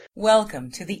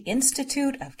Welcome to the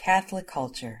Institute of Catholic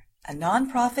Culture, a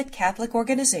nonprofit Catholic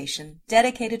organization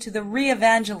dedicated to the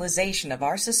re-evangelization of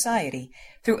our society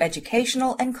through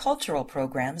educational and cultural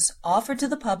programs offered to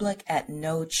the public at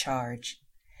no charge.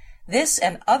 This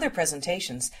and other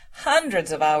presentations,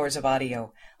 hundreds of hours of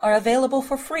audio, are available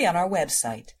for free on our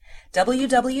website,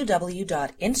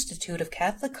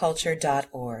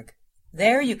 www.instituteofcatholicculture.org.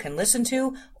 There you can listen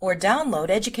to or download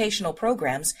educational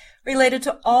programs related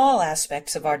to all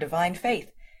aspects of our divine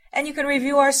faith, and you can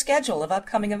review our schedule of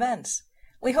upcoming events.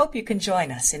 We hope you can join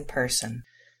us in person.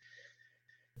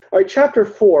 All right, Chapter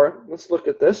 4. Let's look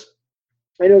at this.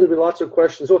 I know there'll be lots of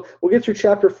questions. So we'll get through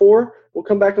Chapter 4. We'll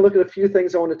come back and look at a few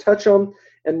things I want to touch on,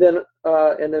 and then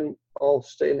I'll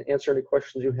stay and answer any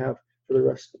questions you have for the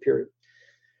rest of the period.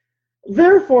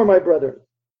 Therefore, my brethren,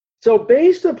 so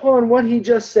based upon what he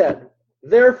just said,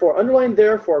 therefore, underline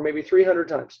therefore maybe 300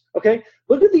 times. Okay?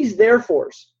 Look at these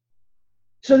therefores.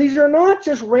 So these are not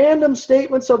just random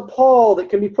statements of Paul that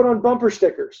can be put on bumper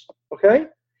stickers. Okay?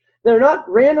 They're not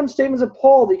random statements of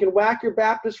Paul that you can whack your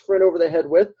Baptist friend over the head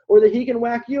with, or that he can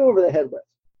whack you over the head with.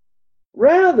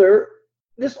 Rather,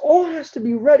 this all has to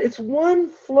be read. It's one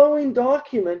flowing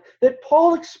document that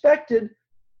Paul expected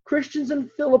Christians in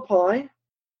Philippi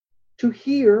to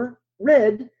hear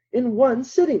read in one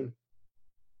sitting.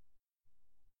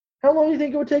 How long do you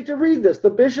think it would take to read this?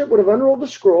 The bishop would have unrolled the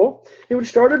scroll, he would have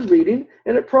started reading,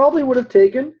 and it probably would have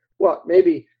taken,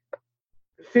 maybe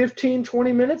 15,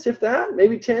 20 minutes, if that,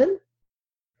 maybe 10.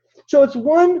 So it's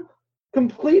one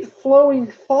complete flowing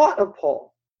thought of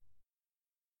Paul.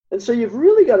 And so you've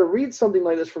really got to read something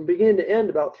like this from beginning to end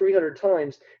about 300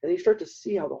 times, and you start to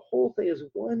see how the whole thing is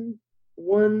one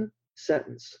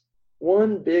sentence,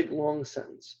 one big long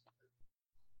sentence.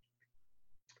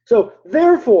 So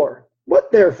therefore,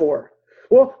 what therefore?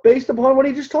 Well, based upon what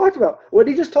he just talked about. What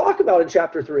did he just talk about in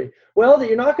chapter 3? Well, that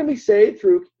you're not going to be saved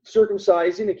through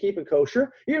circumcising and keeping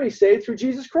kosher. You're going to be saved through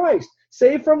Jesus Christ.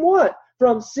 Saved from what?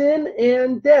 From sin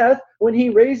and death when he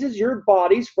raises your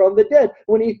bodies from the dead.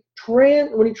 When he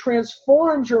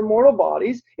transforms your mortal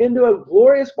bodies into a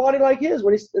glorious body like his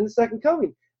when he's in the second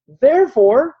coming.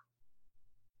 Therefore,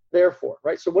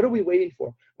 right? So what are we waiting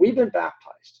for? We've been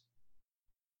baptized.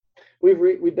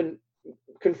 We've been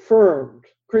confirmed,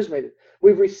 chrismated.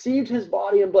 We've received his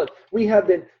body and blood. We have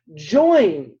been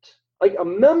joined like a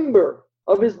member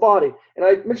of his body. And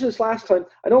I mentioned this last time.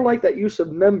 I don't like that use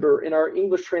of member in our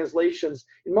English translations.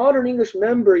 In modern English,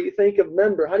 member, you think of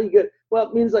member. How do you get? Well,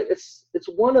 it means like it's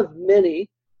one of many,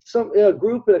 a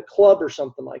group in a club or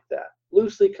something like that,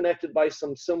 loosely connected by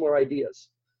some similar ideas.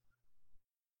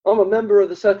 I'm a member of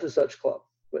the such and such club.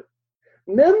 But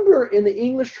member in the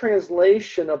English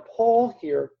translation of Paul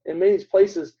here, in many of these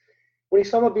places, when he's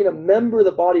talking about being a member of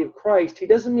the body of Christ, he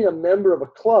doesn't mean a member of a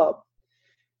club.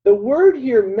 The word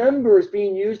here, member, is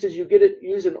being used as you get it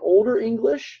used in older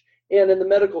English and in the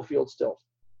medical field still.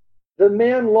 The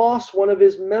man lost one of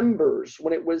his members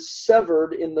when it was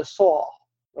severed in the saw.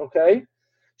 Okay?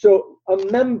 So a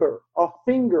member, a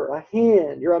finger, a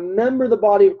hand. You're a member of the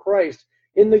body of Christ.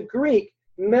 In the Greek,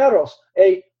 meros,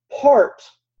 a part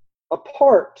of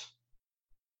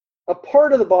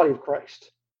the body of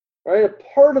Christ. Right? A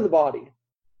part of the body.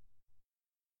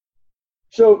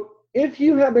 So if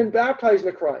you have been baptized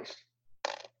into Christ,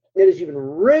 that is, you've been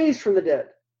raised from the dead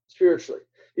spiritually.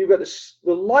 You've got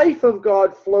the life of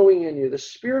God flowing in you. The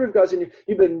Spirit of God's in you.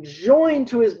 You've been joined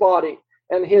to his body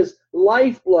and his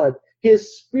lifeblood,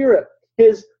 his spirit,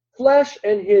 his flesh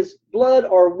and his blood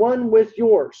are one with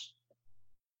yours.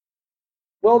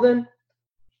 Well then,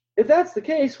 if that's the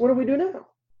case, what do we do now?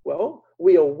 Well,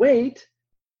 we await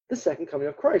the second coming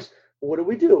of Christ. What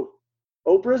do?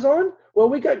 Oprah's on? Well,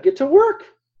 we got to get to work,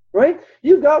 right?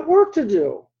 You've got work to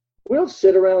do. We don't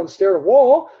sit around and stare at a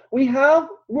wall. We have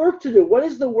work to do. What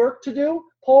is the work to do?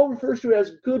 Paul refers to it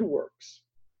as good works.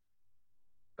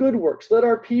 Good works. Let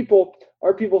our people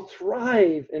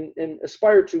thrive and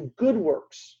aspire to good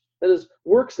works. That is,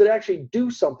 works that actually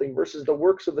do something versus the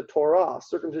works of the Torah.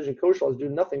 Circumcision, kosher laws do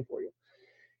nothing for you.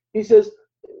 He says,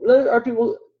 let our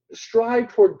people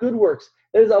strive toward good works.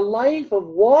 That is a life of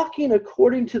walking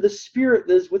according to the Spirit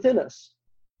that is within us.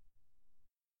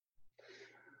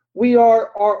 We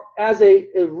are as a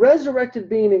resurrected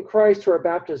being in Christ through our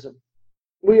baptism.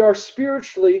 We are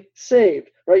spiritually saved,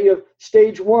 right? You have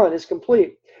stage 1 is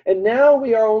complete. And now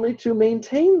we are only to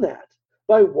maintain that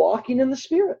by walking in the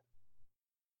Spirit.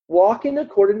 Walking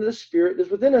according to the Spirit that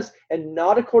is within us and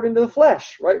not according to the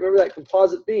flesh, right? Remember that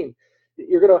composite beam.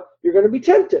 You're gonna be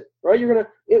tempted, right? You're gonna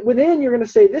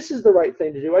say, this is the right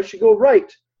thing to do. I should go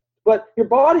right. But your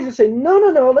body's gonna say, no,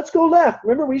 let's go left.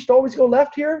 Remember, we used to always go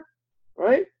left here,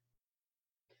 right?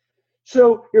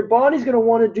 So your body's going to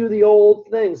want to do the old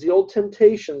things, the old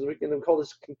temptations. We can call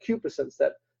this concupiscence,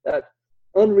 that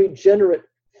unregenerate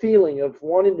feeling of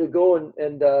wanting to go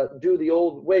and do the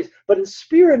old ways. But in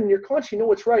spirit and your conscience, you know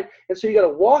what's right. And so you got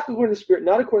to walk according to the spirit,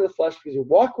 not according to the flesh, because you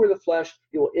walk according to the flesh,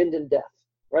 you will end in death.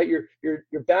 Right? Your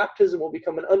baptism will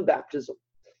become an unbaptism.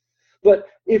 But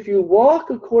if you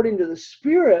walk according to the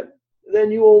Spirit,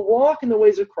 then you will walk in the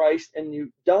ways of Christ, and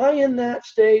you die in that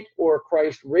state, or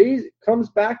Christ comes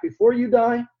back before you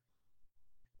die,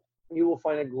 you will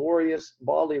find a glorious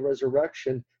bodily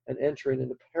resurrection and entering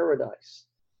into paradise.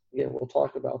 Again, we'll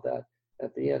talk about that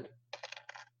at the end.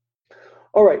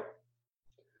 All right.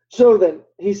 So then,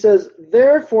 he says,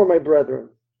 therefore, my brethren,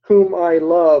 whom I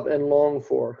love and long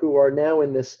for, who are now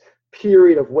in this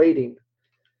period of waiting,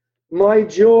 my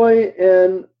joy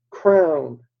and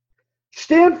crown,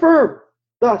 stand firm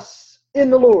thus in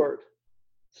the Lord.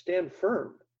 Stand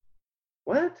firm.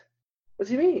 What? What does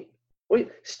he mean?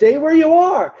 Wait, stay where you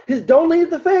are. Don't leave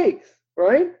the faith,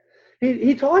 right?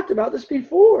 He talked about this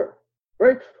before,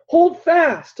 right? Hold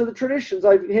fast to the traditions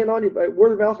I hand on you by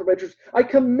word of mouth or by truth. I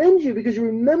commend you because you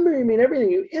remember me in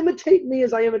everything. You imitate me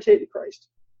as I imitated Christ.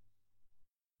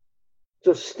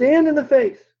 So stand in the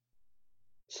faith.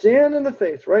 Stand in the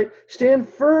faith, right? Stand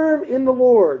firm in the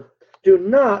Lord. Do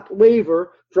not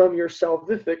waver from your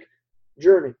salvific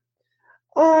journey.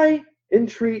 I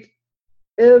entreat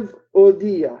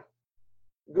Evodia.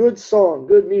 Good song,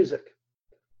 good music.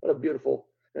 What a beautiful,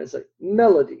 and it's like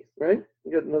melody, right?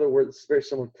 You got another word that's very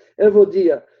similar.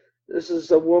 Evodia. This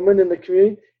is a woman in the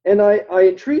community. And I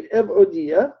entreat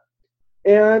Evodia,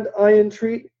 and I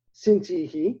entreat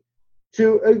Syntyche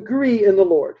to agree in the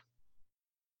Lord.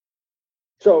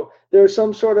 So there's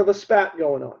some sort of a spat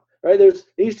going on, right? There's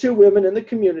these two women in the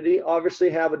community obviously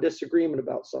have a disagreement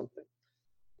about something.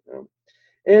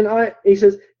 And he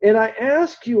says, and I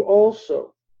ask you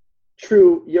also,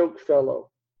 true yoke fellow,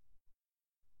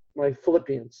 my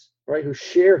Philippians, right, who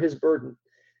share his burden,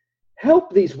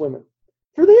 help these women,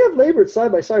 for they have labored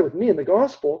side by side with me in the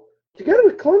gospel, together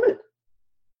with Clement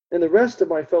and the rest of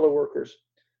my fellow workers,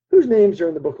 whose names are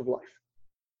in the book of life.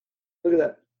 Look at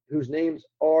that. Whose names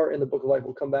are in the book of life.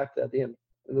 We'll come back to that at the end,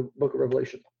 in the book of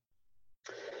Revelation.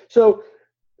 So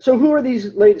who are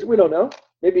these ladies? We don't know.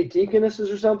 Maybe deaconesses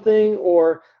or something,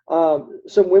 or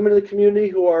some women in the community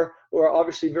who are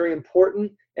obviously very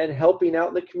important and helping out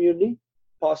in the community,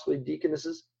 possibly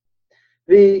deaconesses.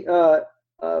 Maybe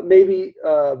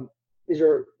these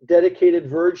are dedicated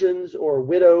virgins or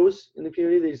widows in the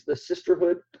community, the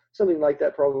sisterhood, something like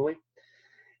that probably.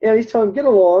 And he's telling them, get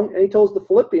along, and he tells the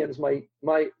Philippians,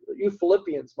 you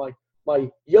Philippians,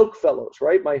 my yoke fellows,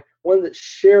 right? My one that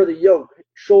share the yoke,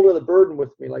 shoulder the burden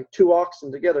with me, like two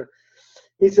oxen together.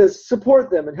 He says, support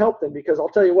them and help them, because I'll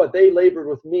tell you what, they labored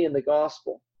with me in the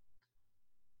gospel.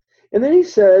 And then he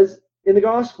says, in the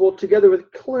gospel, together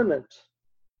with Clement.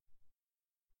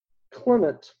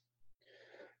 Clement.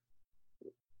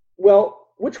 Well,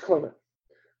 which Clement?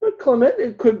 Well, Clement,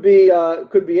 it could be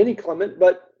any Clement,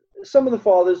 but some of the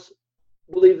fathers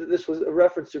believe that this was a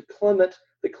reference to Clement,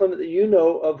 the Clement that you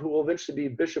know of, who will eventually be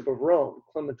Bishop of Rome,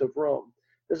 Clement of Rome.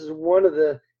 This is one of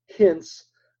the hints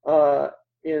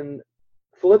in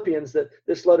Philippians that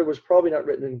this letter was probably not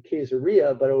written in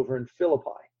Caesarea, but over in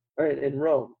Philippi, right, in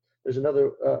Rome. There's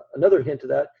another hint to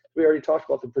that. We already talked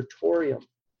about the Praetorium,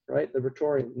 right? The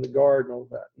Praetorium and the guard and all of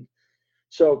that. And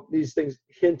so these things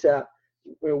hint at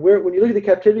when you look at the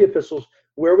captivity epistles,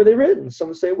 where were they written?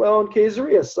 Some say, well, in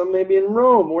Caesarea, some maybe in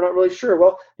Rome. We're not really sure.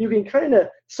 Well, you can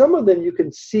some of them you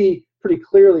can see pretty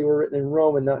clearly were written in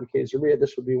Rome and not in Caesarea.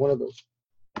 This would be one of those.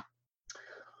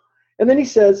 And then he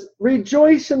says,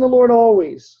 rejoice in the Lord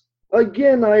always.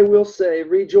 Again, I will say,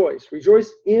 rejoice. Rejoice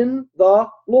in the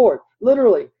Lord.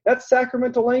 Literally, that's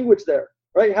sacramental language there,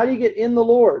 right? How do you get in the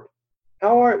Lord?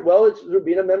 It's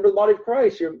being a member of the body of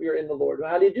Christ. You're in the Lord.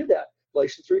 How do you do that?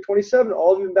 Galatians 3:27,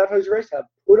 all of you baptized in Christ have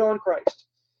put on Christ.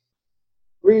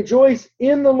 Rejoice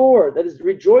in the Lord. That is,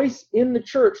 rejoice in the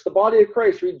church, the body of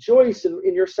Christ. Rejoice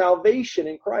in your salvation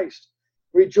in Christ.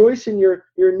 Rejoice in your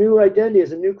new identity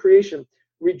as a new creation.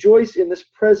 Rejoice in this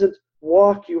present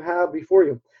walk you have before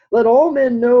you. Let all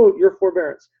men know your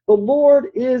forbearance. The Lord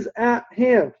is at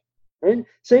hand. Right?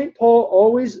 St. Paul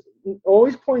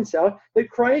always points out that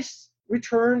Christ's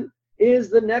return is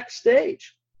the next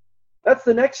stage. That's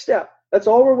the next step. That's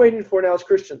all we're waiting for now as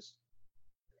Christians.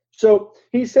 So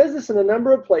he says this in a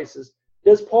number of places.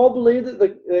 Does Paul believe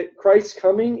that Christ's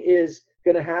coming is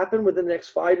going to happen within the next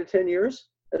 5 to 10 years?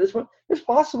 At this point, it's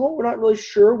possible. We're not really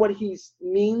sure what he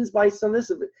means by some of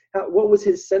this. What was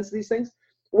his sense of these things?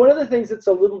 One of the things that's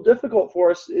a little difficult for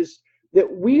us is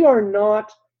that we are not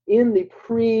in the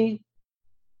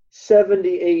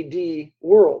 70 AD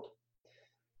world.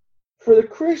 For the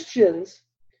Christians,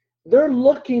 they're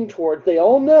looking toward, they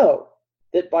all know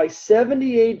that by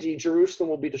 70 AD, Jerusalem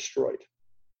will be destroyed.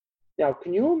 Now,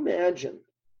 can you imagine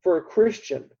for a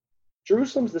Christian,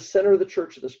 Jerusalem's the center of the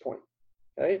church at this point.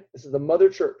 Okay? This is the mother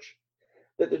church.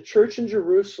 That the church in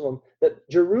Jerusalem, that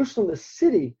Jerusalem, the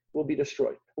city, will be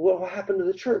destroyed. What will happen to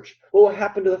the church? What will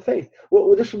happen to the faith?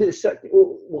 Well, this will be the second.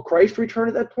 Will Christ return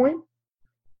at that point?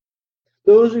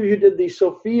 Those of you who did the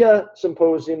Sophia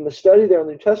Symposium, the study there in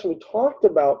the New Testament, we talked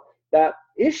about that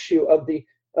issue of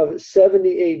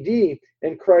 70 AD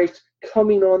and Christ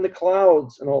coming on the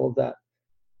clouds and all of that.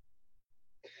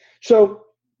 So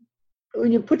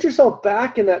when you put yourself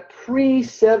back in that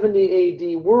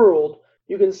pre-70 AD world,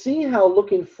 you can see how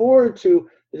looking forward to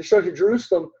the destruction of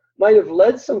Jerusalem might have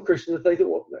led some Christians to think that,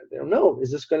 well, they don't know,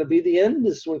 is this going to be the end?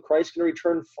 Is this when Christ's going to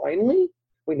return finally?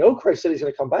 We know Christ said he's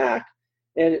going to come back,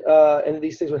 and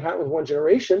these things would happen with one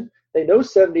generation. They know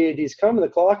 70 AD is coming, the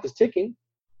clock is ticking.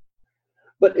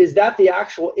 But is that the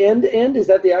actual end? Is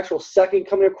that the actual second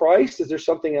coming of Christ? Is there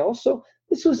something else? So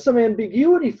this was some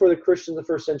ambiguity for the Christians in the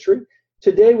first century.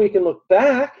 Today we can look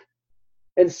back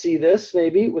and see this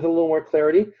maybe with a little more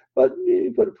clarity. But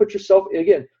you put yourself,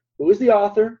 again, who is the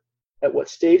author? At what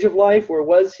stage of life? Where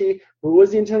was he? Who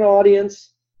was the intended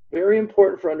audience? Very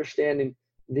important for understanding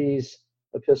these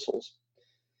epistles.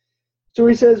 So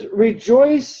he says,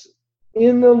 rejoice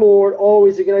in the Lord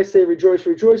always. Again, I say rejoice.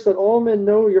 Rejoice, let all men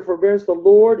know your forbearance. The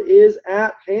Lord is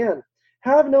at hand.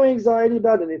 Have no anxiety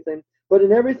about anything, but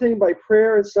in everything by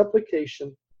prayer and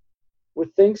supplication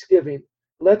with thanksgiving,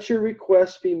 let your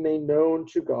requests be made known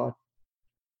to God.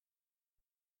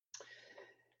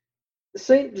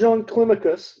 St. John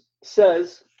Climacus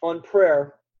says on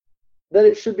prayer that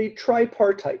it should be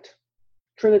tripartite,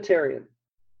 Trinitarian.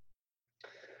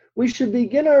 We should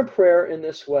begin our prayer in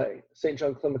this way, St.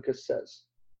 John Climacus says.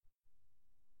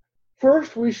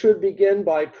 First, we should begin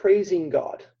by praising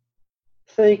God,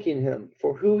 thanking him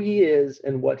for who he is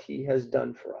and what he has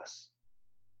done for us.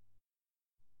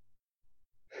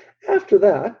 After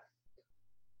that,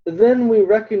 then we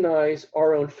recognize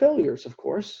our own failures, of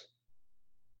course.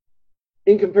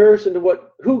 In comparison to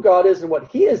who God is and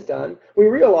what he has done, we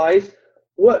realize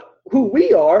who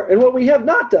we are and what we have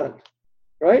not done.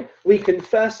 Right? We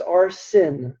confess our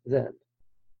sin then.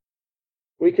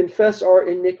 We confess our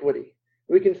iniquity.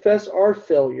 We confess our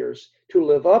failures to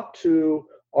live up to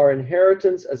our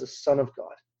inheritance as a son of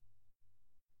God.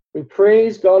 We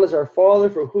praise God as our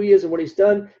Father for who he is and what he's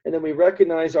done, and then we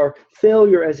recognize our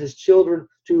failure as his children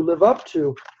to live up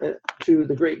to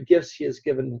the great gifts he has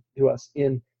given to us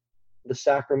in the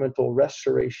sacramental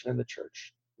restoration in the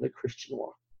church, the Christian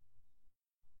walk.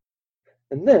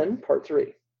 And then, part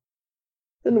 3.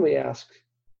 Then we ask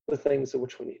the things of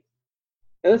which we need.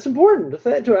 And it's important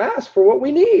to ask for what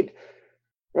we need,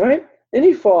 right?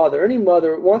 Any father, any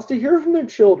mother wants to hear from their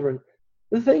children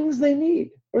the things they need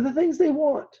or the things they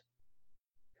want.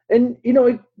 And,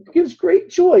 it gives great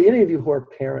joy. Any of you who are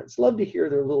parents love to hear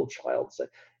their little child say,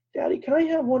 Daddy, can I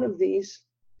have one of these?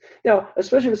 Now,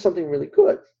 especially if it's something really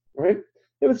good, right?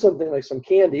 If it's something like some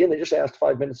candy and they just asked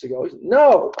 5 minutes ago,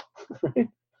 no, right?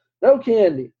 No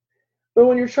candy. But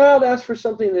when your child asks for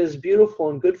something that is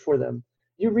beautiful and good for them,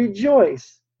 you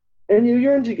rejoice and you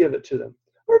yearn to give it to them.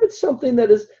 Or if it's something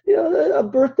that is, a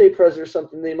birthday present or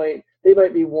something they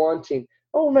might be wanting.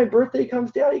 Oh, when my birthday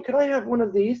comes, Daddy, can I have one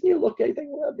of these? And you look at it and think,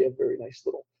 well, that'd be a very nice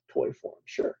little toy for him.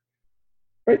 Sure.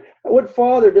 Right? What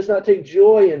father does not take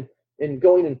joy in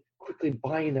going and quickly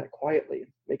buying that quietly,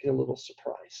 making a little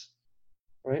surprise?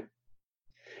 Right?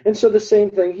 And so the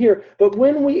same thing here. But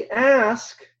when we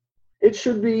ask, it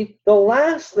should be the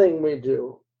last thing we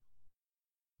do.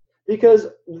 Because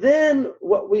then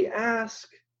what we ask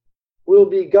will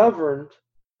be governed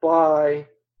by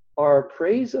our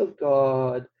praise of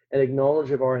God and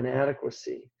acknowledge of our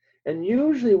inadequacy. And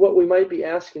usually what we might be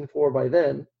asking for by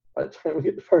then, by the time we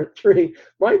get to part 3,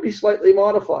 might be slightly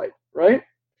modified, right?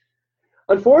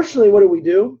 Unfortunately, what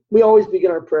do? We always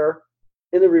begin our prayer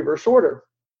in the reverse order,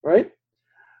 right?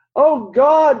 Oh,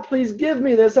 God, please give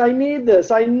me this. I need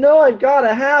this. I know I've got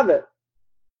to have it.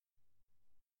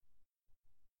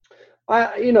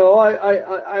 I know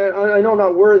I'm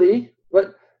not worthy,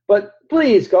 but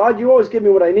please, God, you always give me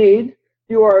what I need.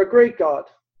 You are a great God.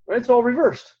 Right? It's all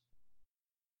reversed.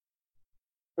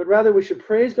 But rather, we should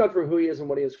praise God for who he is and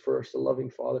what he is first, a loving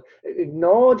Father.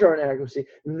 Acknowledge our inadequacy.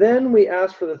 Then we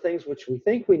ask for the things which we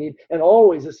think we need. And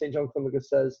always, as St. John Climacus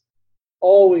says,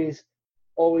 always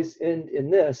end in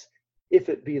this, if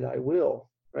it be thy will,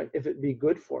 right? If it be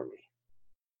good for me.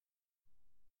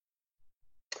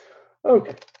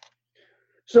 Okay.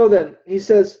 So then, he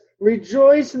says,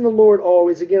 Rejoice in the Lord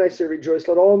always. Again, I say rejoice.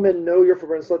 Let all men know your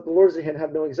forbearance. Let the Lord is at hand.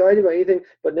 Have no anxiety about anything,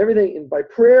 but in everything, and by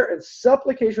prayer and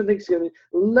supplication and thanksgiving,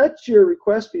 let your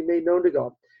requests be made known to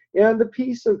God. And the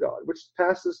peace of God, which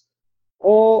passes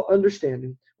all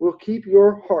understanding, will keep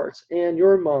your hearts and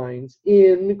your minds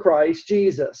in Christ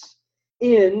Jesus.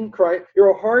 In Christ,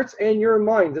 your hearts and your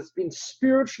minds. It's being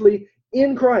spiritually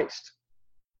in Christ.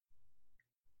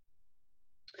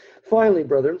 Finally,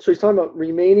 brethren, so he's talking about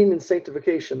remaining in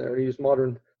sanctification there. He used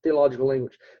modern theological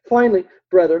language. Finally,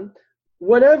 brethren,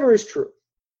 whatever is true,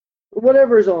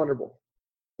 whatever is honorable,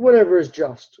 whatever is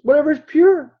just, whatever is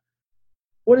pure,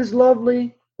 what is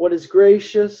lovely, what is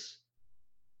gracious,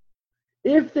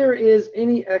 if there is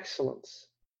any excellence,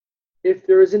 if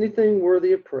there is anything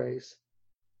worthy of praise,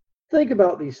 think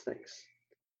about these things.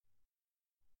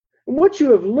 And what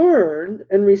you have learned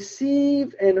and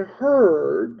received and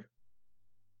heard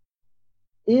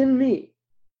in me,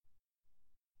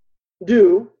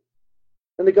 do,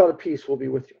 and the God of peace will be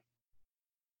with you.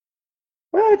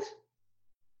 What?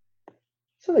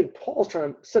 It's like Paul's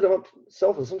trying to set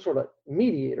himself as some sort of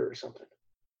mediator or something.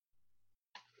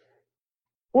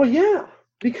 Well, yeah,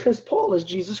 because Paul is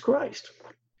Jesus Christ.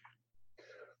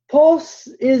 Paul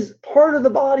is part of the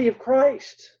body of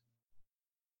Christ.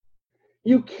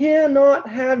 You cannot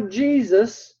have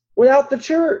Jesus without the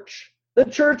church. The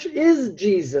church is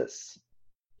Jesus.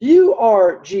 You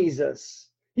are Jesus.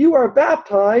 You are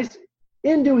baptized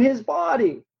into his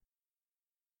body.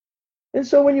 And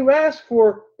so when you ask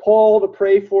for Paul to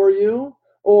pray for you,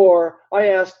 or I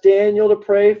asked Daniel to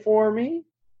pray for me,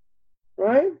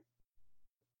 right?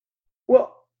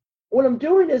 Well, what I'm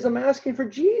doing is I'm asking for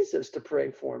Jesus to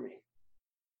pray for me.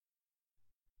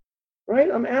 Right?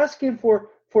 I'm asking for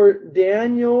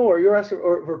Daniel, or you're asking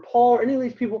for Paul, or any of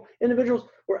these people, individuals,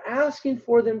 we're asking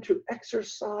for them to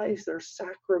exercise their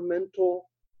sacramental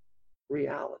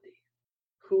reality,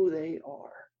 who they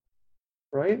are,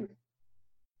 right?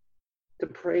 To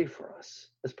pray for us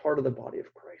as part of the body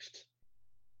of Christ.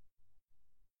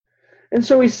 And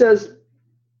so he says,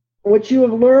 what you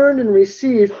have learned and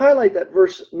received, highlight that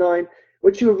verse 9,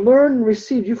 what you have learned and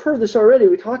received, you've heard this already,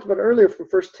 we talked about it earlier from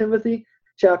 1 Timothy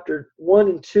chapter 1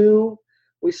 and 2.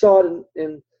 We saw it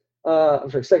in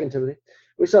 2 Timothy.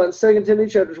 We saw it in 2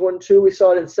 Timothy chapters 1 and 2. We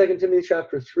saw it in 2 Timothy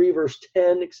chapter 3, verse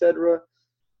 10, etc.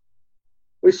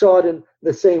 We saw it in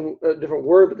the same different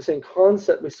word, but the same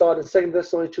concept. We saw it in 2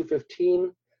 Thessalonians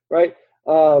 2:15, right?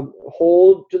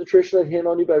 Hold to the tradition that hand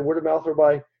on you by word of mouth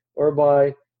or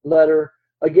by letter.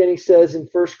 Again, he says in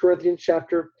 1 Corinthians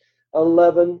chapter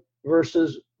 11, verse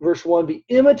 1, be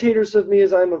imitators of me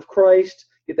as I am of Christ.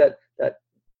 Get that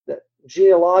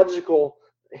genealogical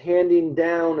handing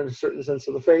down in a certain sense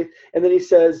of the faith. And then he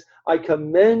says, I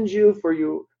commend you for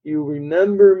you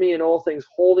remember me in all things,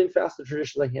 holding fast the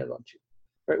tradition I hand on to you.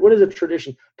 Right? What is a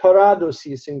tradition?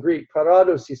 Paradosis in Greek.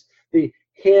 Paradosis, the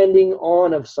handing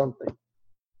on of something.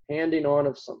 Handing on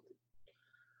of something.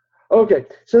 Okay,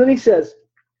 so then he says,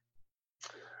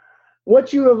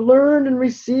 what you have learned and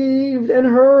received and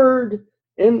heard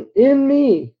in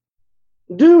me,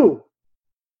 do,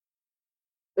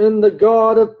 and the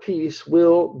God of peace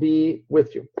will be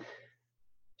with you.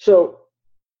 So,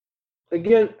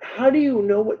 again, how do you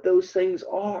know what those things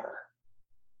are?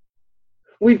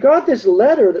 We've got this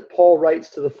letter that Paul writes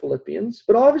to the Philippians,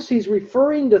 but obviously he's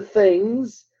referring to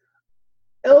things,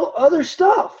 other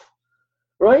stuff,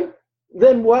 right?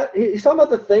 Then what? He's talking about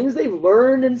the things they've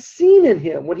learned and seen in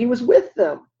him when he was with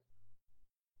them.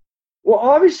 Well,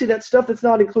 obviously that's stuff that's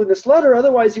not included in this letter.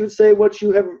 Otherwise, he would say, what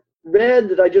you have read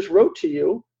that I just wrote to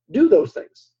you, do those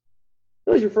things.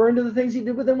 No, he's referring to the things he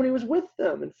did with them when he was with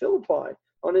them in Philippi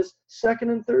on his second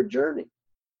and third journey.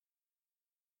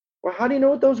 Well, how do you know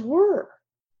what those were?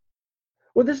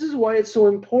 Well, this is why it's so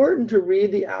important to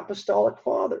read the apostolic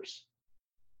fathers.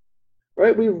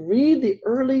 Right? We read the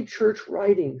early church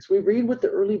writings. We read what the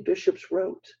early bishops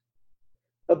wrote.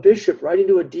 A bishop writing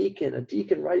to a deacon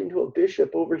writing to a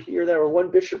bishop over here, there, or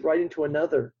one bishop writing to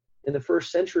another in the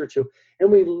first century or two. And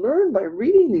we learn by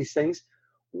reading these things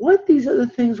what these other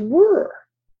things were.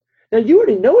 Now, you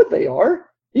already know what they are.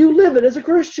 You live it as a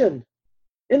Christian.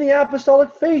 In the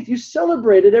apostolic faith, you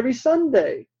celebrate it every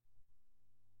Sunday.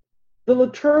 The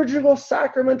liturgical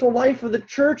sacramental life of the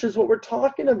church is what we're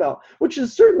talking about, which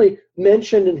is certainly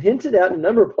mentioned and hinted at in a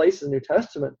number of places in the New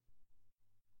Testament.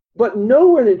 But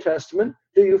nowhere in the New Testament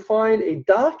do you find a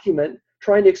document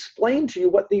trying to explain to you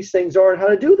what these things are and how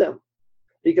to do them.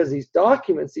 Because these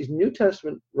documents, these New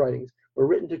Testament writings, were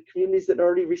written to communities that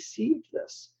already received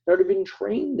this, that already been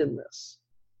trained in this.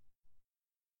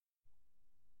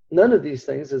 None of these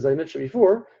things, as I mentioned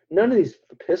before, none of these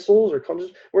epistles or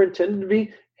commentaries were intended to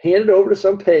be hand it over to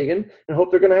some pagan and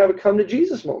hope they're going to have a come to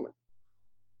Jesus moment.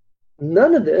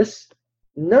 None of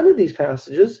these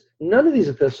passages, none of these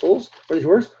epistles or these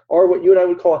works are what you and I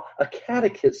would call a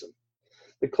catechism.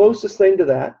 The closest thing to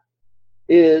that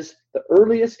is the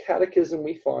earliest catechism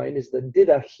we find is the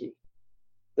Didache.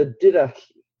 The Didache,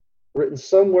 written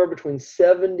somewhere between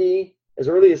 70, as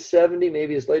early as 70,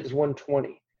 maybe as late as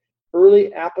 120.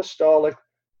 Early apostolic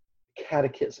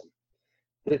catechism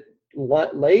that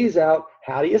lays out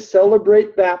how do you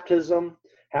celebrate baptism,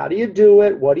 how do you do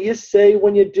it, what do you say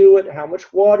when you do it, how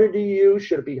much water do you use,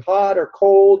 should it be hot or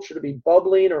cold, should it be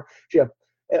bubbling, or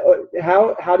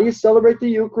how do you celebrate the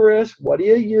Eucharist, what do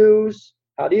you use,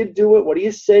 how do you do it, what do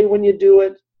you say when you do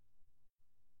it.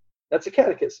 That's a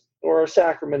catechism, or a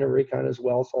sacramentary kind as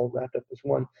well. It's all wrapped up as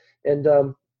one. And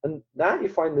that you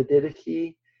find the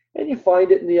Didache, and you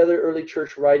find it in the other early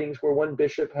church writings where one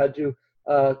bishop had to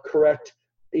correct,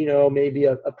 maybe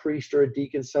a priest or a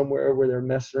deacon somewhere where they're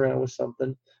messing around with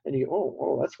something, and you go,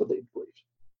 oh, that's what they believed.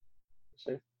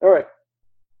 See? All right.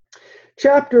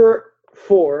 Chapter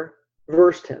 4,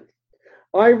 verse 10.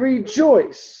 I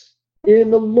rejoice in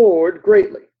the Lord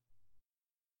greatly,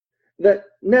 that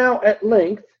now at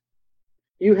length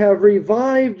you have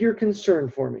revived your concern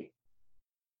for me.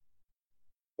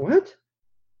 What?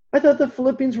 I thought the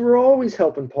Philippians were always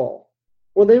helping Paul.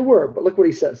 Well, they were, but look what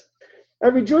he says. I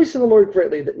rejoice in the Lord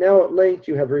greatly that now at length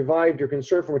you have revived your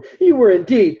concern for me. You were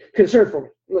indeed concerned for me.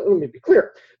 Let me be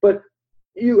clear. But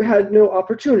you had no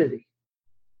opportunity.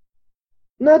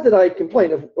 Not that I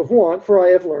complain of want, for I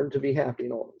have learned to be happy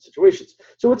in all situations.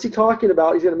 So what's he talking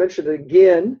about? He's going to mention it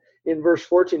again in verse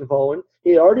 14 and following.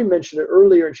 He already mentioned it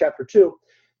earlier in chapter 2.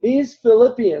 These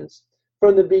Philippians,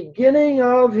 from the beginning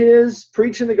of his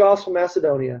preaching the gospel in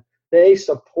Macedonia, they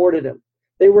supported him.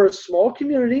 They were a small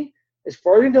community, as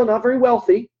far as you can tell, not very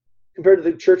wealthy compared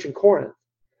to the church in Corinth.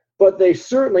 But they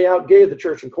certainly outgave the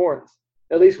church in Corinth,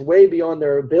 at least way beyond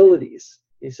their abilities,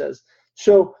 he says.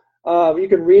 So you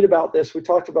can read about this. We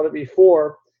talked about it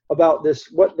before, about this,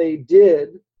 what they did.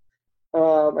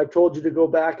 I've told you to go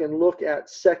back and look at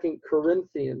 2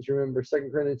 Corinthians. Remember 2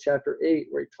 Corinthians chapter 8,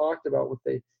 where he talked about what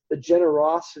the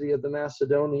generosity of the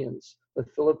Macedonians, the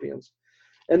Philippians.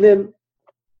 And then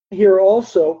here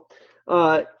also,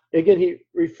 again, he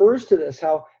refers to this,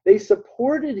 how they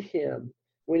supported him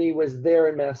when he was there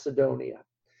in Macedonia.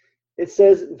 It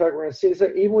says, in fact, we're going to see this,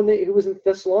 even when he was in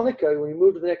Thessalonica, when he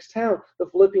moved to the next town, the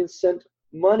Philippians sent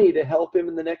money to help him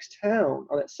in the next town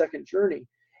on that second journey.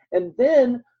 And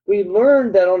then we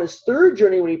learned that on his third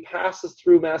journey, when he passes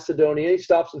through Macedonia, he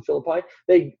stops in Philippi,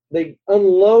 they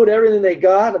unload everything they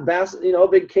got, a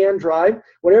big can drive,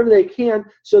 whatever they can,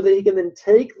 so that he can then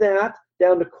take that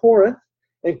down to Corinth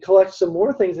and collect some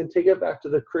more things and take it back to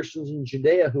the Christians in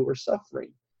Judea who were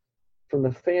suffering from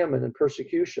the famine and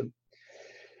persecution.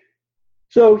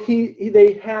 So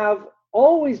they have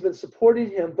always been supporting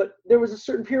him, but there was a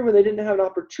certain period when they didn't have an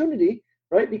opportunity,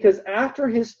 right? Because after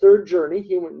his third journey,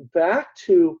 he went back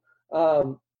to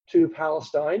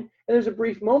Palestine, and there's a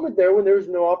brief moment there when there was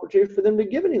no opportunity for them to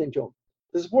give anything to him,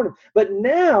 to support him. But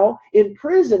now, in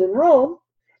prison in Rome,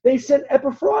 they sent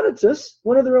Epaphroditus,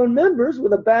 one of their own members,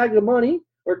 with a bag of money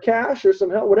or cash or some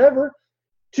help, whatever,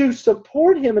 to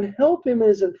support him and help him in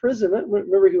his imprisonment.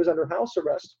 Remember, he was under house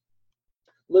arrest,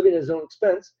 living at his own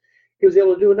expense. He was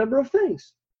able to do a number of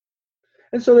things.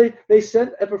 And so they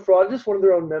sent Epaphroditus, one of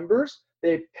their own members.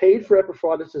 They paid for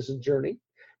Epaphroditus' journey.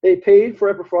 They paid for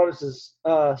Epaphroditus'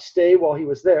 stay while he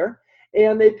was there.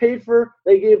 And they gave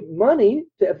money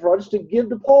to Epaphroditus to give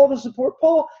to Paul to support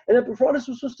Paul. And Epaphroditus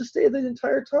was supposed to stay there the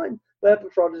entire time. But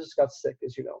Epaphroditus got sick,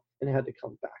 as you know, and had to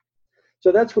come back.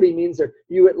 So that's what he means there.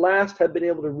 You at last have been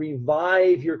able to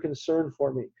revive your concern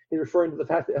for me. He's referring to the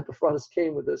fact that Epaphroditus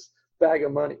came with this bag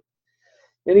of money.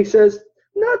 And he says,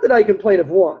 not that I complain of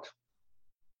want,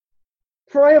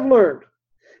 for I have learned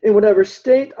in whatever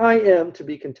state I am to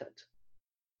be content.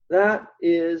 That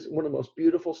is one of the most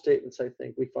beautiful statements, I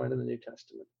think, we find in the New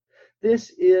Testament.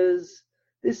 This is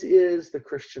the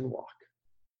Christian walk,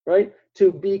 right?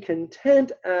 To be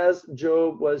content as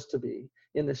Job was to be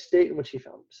in the state in which he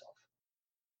found himself,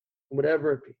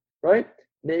 whatever it be, right?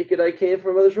 Naked I came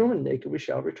from mother's womb, and naked we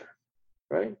shall return,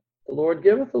 right? The Lord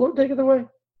giveth, the Lord taketh away.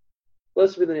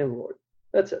 Blessed be the name of the Lord.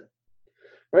 That's it,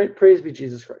 right? Praise be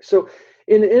Jesus Christ. So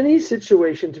in any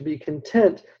situation, to be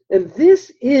content, and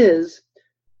this is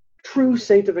true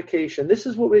sanctification. This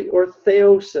is or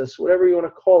theosis, whatever you want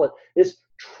to call it, is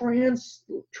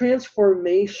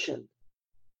transformation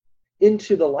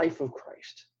into the life of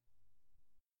Christ.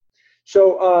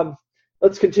 So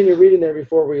let's continue reading there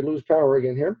before we lose power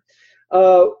again here.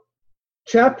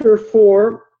 Chapter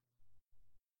 4,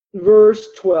 verse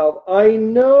 12. I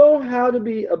know how to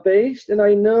be abased, and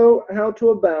I know how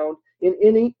to abound in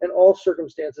any and all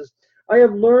circumstances. I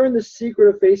have learned the secret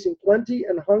of facing plenty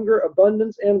and hunger,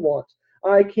 abundance and want.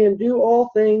 I can do all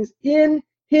things in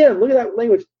him. Look at that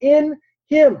language. In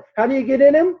him. How do you get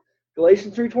in him?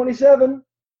 Galatians 3:27.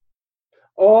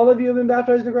 All of you have been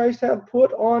baptized in Christ, have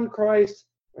put on Christ,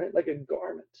 right, like a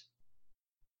garment.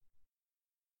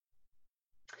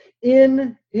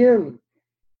 In him.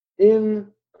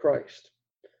 In Christ.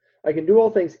 I can do all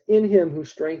things in him who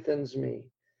strengthens me.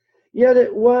 Yet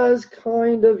it was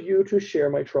kind of you to share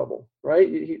my trouble,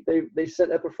 right? They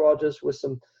sent Epaphroditus with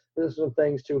some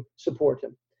things to support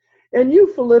him. And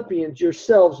you Philippians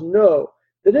yourselves know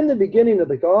that in the beginning of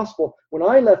the gospel, when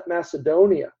I left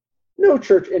Macedonia, no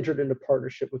church entered into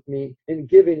partnership with me in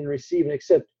giving and receiving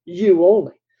except you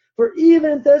only. For even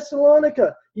in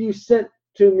Thessalonica, you sent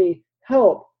to me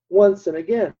help once and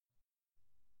again.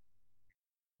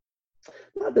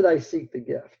 Not that I seek the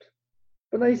gift,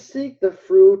 but I seek the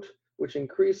fruit which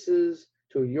increases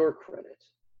to your credit.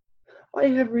 I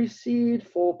have received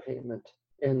full payment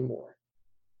and more.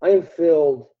 I am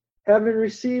filled, having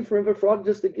received from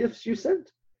Epaphroditus the gifts you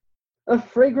sent, a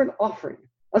fragrant offering,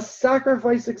 a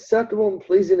sacrifice acceptable and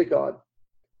pleasing to God.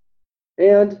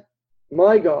 And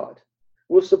my God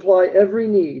will supply every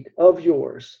need of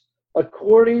yours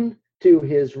according to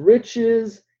his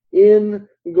riches in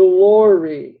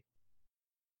glory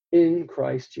in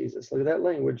Christ Jesus. Look at that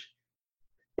language.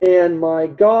 And my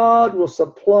God will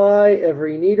supply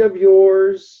every need of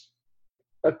yours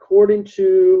according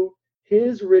to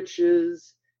his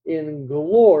riches in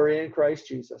glory in Christ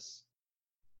Jesus.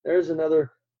 There's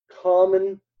another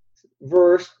common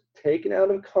verse taken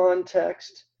out of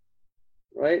context,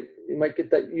 right? You might get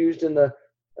that used in the,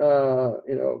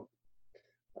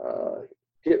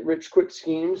 get rich quick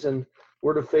schemes and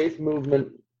Word of Faith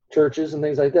movement churches and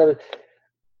things like that.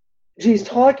 He's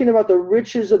talking about the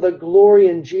riches of the glory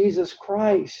in Jesus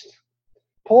Christ.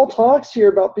 Paul talks here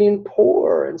about being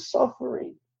poor and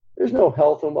suffering. There's no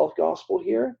health and wealth gospel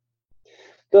here.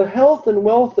 The health and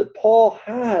wealth that Paul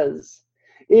has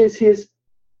is his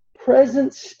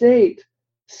present state,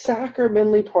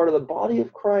 sacramentally part of the body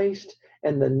of Christ,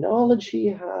 and the knowledge he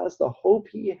has, the hope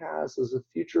he has is a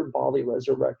future bodily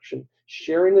resurrection,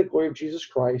 sharing the glory of Jesus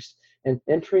Christ and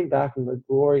entering back in the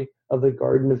glory of the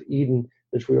Garden of Eden,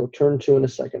 which we will turn to in a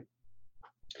second.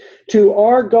 To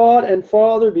our God and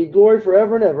Father be glory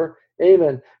forever and ever.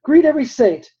 Amen. Greet every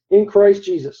saint in Christ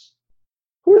Jesus.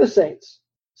 Who are the saints?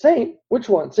 Saint? Which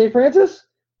one? St. Francis?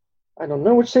 I don't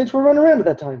know which saints were running around at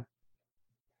that time.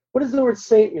 What does the word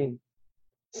saint mean?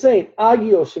 Saint,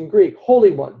 agios in Greek,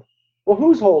 holy one. Well,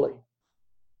 who's holy?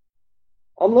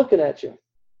 I'm looking at you.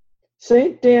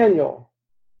 Saint Daniel,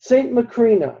 Saint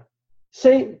Macrina,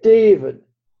 Saint David,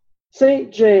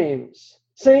 Saint James,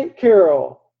 Saint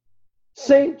Carol,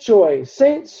 Saint Joy,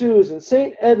 Saint Susan,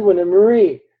 Saint Edwin and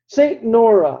Marie, Saint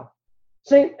Nora,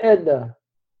 Saint Edna.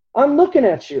 I'm looking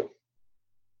at you.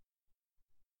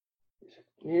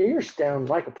 You're sounding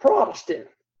like a Protestant.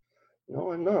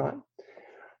 No, I'm not.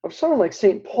 I'm sounding like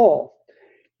Saint Paul.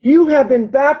 You have been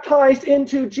baptized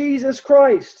into Jesus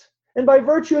Christ. And by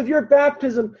virtue of your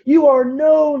baptism, you are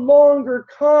no longer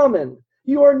common.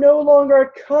 You are no longer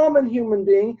a common human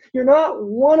being. You're not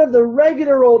one of the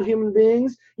regular old human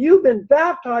beings. You've been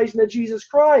baptized into Jesus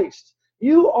Christ.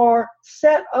 You are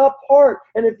set apart.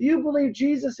 And if you believe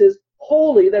Jesus is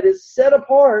holy, that is set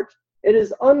apart, it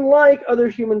is unlike other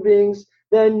human beings,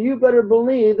 then you better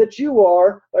believe that you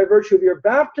are, by virtue of your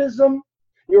baptism,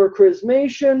 your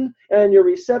chrismation, and your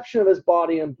reception of his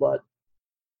body and blood.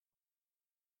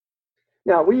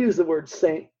 Now, we use the word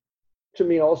saint to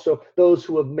mean also those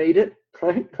who have made it,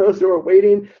 right? Those who are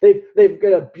waiting. They've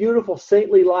got a beautiful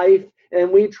saintly life,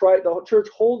 and the church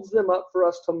holds them up for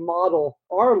us to model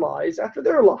our lives after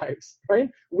their lives, right?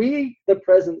 We, the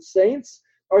present saints,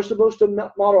 are supposed to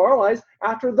model our lives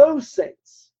after those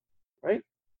saints, right?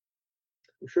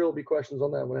 I'm sure there'll be questions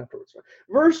on that one afterwards.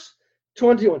 Verse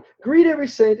 21, greet every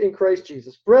saint in Christ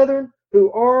Jesus. Brethren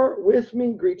who are with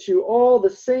me greet you. All the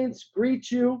saints greet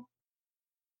you,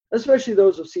 especially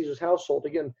those of Caesar's household.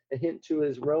 Again, a hint to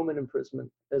his Roman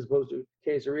imprisonment as opposed to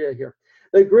Caesarea here.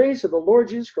 The grace of the Lord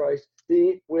Jesus Christ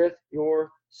be with your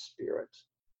spirit.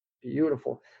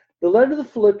 Beautiful. The letter to the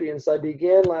Philippians I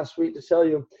began last week to tell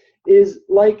you is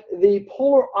like the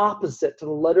polar opposite to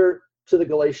the letter to the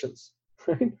Galatians,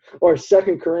 right? Or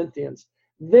 2 Corinthians.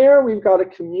 There we've got a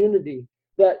community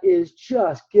that is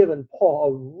just giving Paul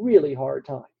a really hard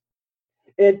time.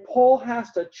 And Paul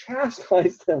has to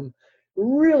chastise them,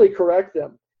 really correct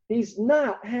them. He's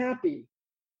not happy.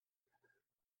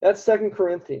 That's 2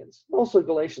 Corinthians, also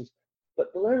Galatians.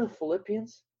 But the letter of the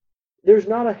Philippians, there's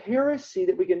not a heresy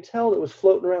that we can tell that was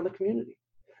floating around the community.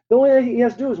 The only thing he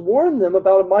has to do is warn them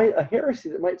about a heresy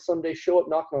that might someday show up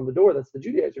knocking on the door. That's the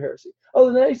Judaizer heresy.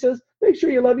 Other than that, he says, make sure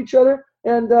you love each other,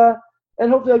 and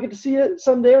hopefully I'll get to see you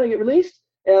someday when I get released.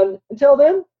 And until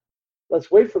then, let's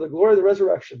wait for the glory of the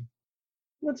resurrection.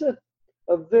 That's it.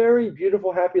 A very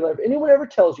beautiful, happy life. If anyone ever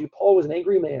tells you Paul was an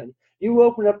angry man, you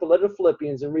open up the letter of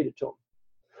Philippians and read it to him.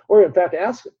 Or in fact,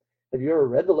 ask him, have you ever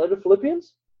read the letter of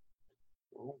Philippians?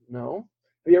 Well, no.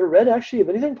 Have you ever read actually of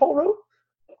anything Paul wrote?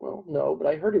 Well, no, but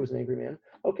I heard he was an angry man.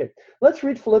 Okay, let's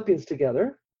read Philippians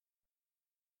together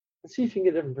and see if you can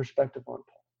get a different perspective on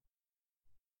Paul.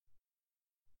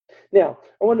 Now,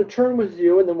 I want to turn with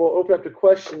you, and then we'll open up to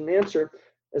question and answer.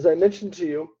 As I mentioned to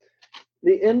you,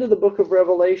 the end of the book of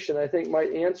Revelation, I think,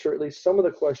 might answer at least some of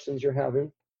the questions you're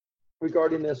having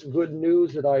regarding this good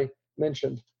news that I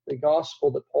mentioned, the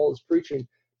gospel that Paul is preaching.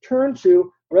 Turn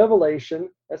to Revelation.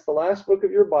 That's the last book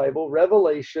of your Bible,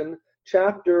 Revelation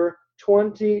chapter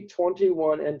 20,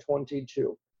 21, and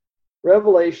 22.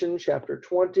 Revelation chapter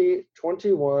 20,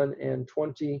 21, and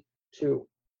 22.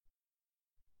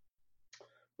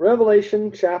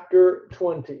 Revelation chapter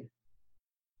 20.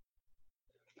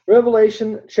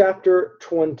 Revelation chapter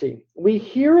 20. We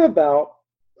hear about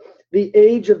the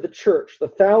age of the church, the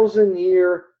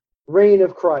 1,000-year reign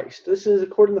of Christ. This is,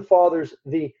 according to the fathers,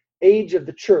 the age of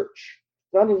the church.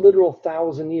 Not a literal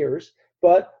 1,000 years,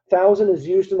 but 1,000 is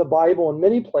used in the Bible in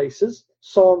many places.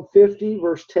 Psalm 50,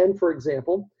 verse 10, for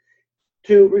example,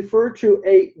 to refer to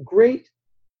a great,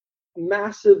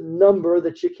 massive number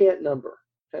that you can't number.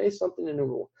 Okay, something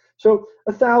innumerable. So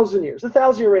 1,000 years, the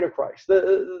 1,000-year reign of Christ,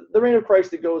 the reign of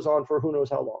Christ that goes on for who knows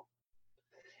how long.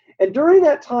 And during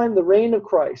that time, the reign of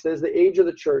Christ, that is the age of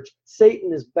the church,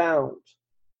 Satan is bound.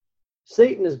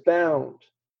 Satan is bound.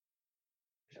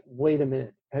 Wait a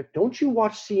minute. Don't you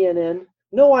watch CNN?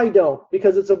 No, I don't,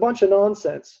 because it's a bunch of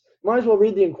nonsense. Might as well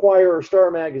read the Inquirer or Star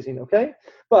Magazine, okay?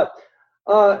 But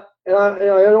and I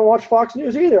don't watch Fox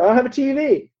News either. I don't have a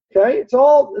TV. Okay, it's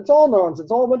all nonsense.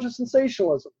 It's all a bunch of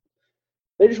sensationalism.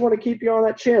 They just want to keep you on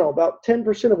that channel. About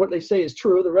 10% of what they say is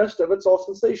true. The rest of it's all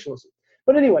sensationalism.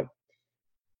 But anyway,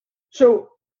 so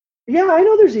yeah, I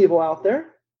know there's evil out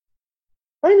there.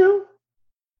 I know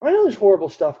there's horrible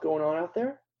stuff going on out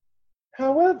there.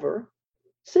 However,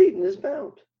 Satan is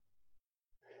bound.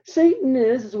 Satan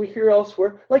is, as we hear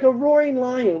elsewhere, like a roaring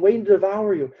lion waiting to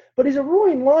devour you. But he's a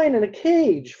roaring lion in a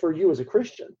cage for you as a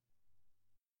Christian.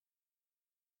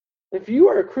 If you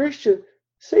are a Christian,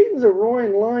 Satan's a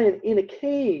roaring lion in a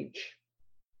cage.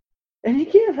 And he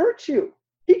can't hurt you.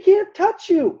 He can't touch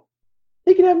you.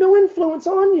 He can have no influence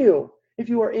on you if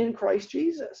you are in Christ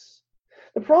Jesus.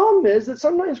 The problem is that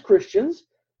sometimes Christians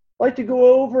like to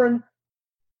go over and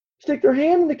stick their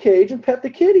hand in the cage and pet the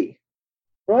kitty.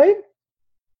 Right?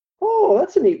 Oh,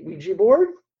 that's a neat Ouija board.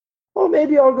 Oh,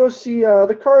 maybe I'll go see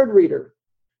the card reader.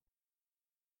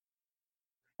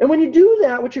 And when you do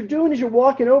that, what you're doing is you're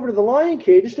walking over to the lion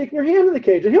cage and sticking your hand in the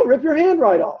cage, and he'll rip your hand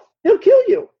right off. He'll kill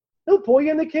you. He'll pull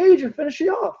you in the cage and finish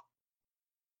you off.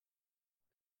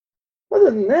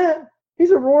 Other than that, he's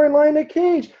a roaring lion in a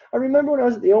cage. I remember when I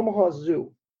was at the Omaha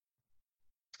Zoo.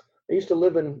 I used to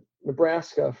live in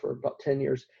Nebraska for about 10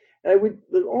 years. And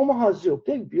the Omaha Zoo,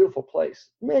 big, beautiful place,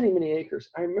 many, many acres.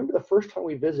 I remember the first time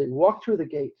we visited, we walked through the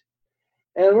gate.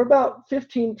 And we're about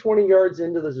 15, 20 yards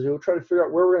into the zoo, trying to figure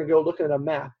out where we're going to go, looking at a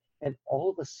map. And all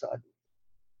of a sudden,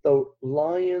 the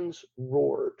lions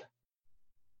roared.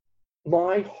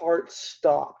 My heart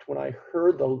stopped when I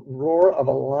heard the roar of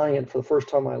a lion for the first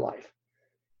time in my life.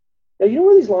 Now, you know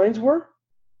where these lions were?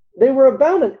 They were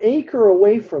about an acre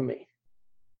away from me.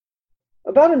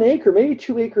 About an acre, maybe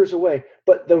 2 acres away.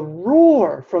 But the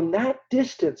roar from that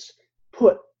distance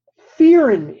put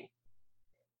fear in me.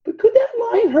 But could that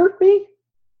lion hurt me?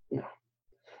 No.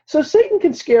 So Satan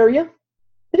can scare you.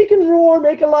 He can roar,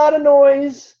 make a lot of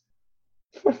noise.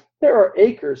 But there are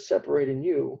acres separating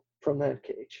you from that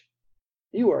cage.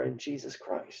 You are in Jesus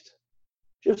Christ.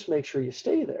 Just make sure you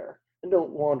stay there and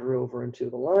don't wander over into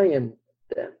the lion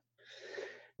den.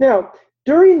 Now,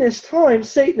 during this time,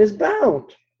 Satan is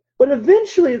bound. But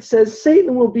eventually it says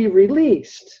Satan will be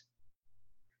released.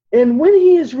 And when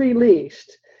he is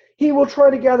released, he will try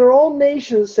to gather all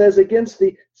nations, it says, against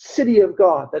the city of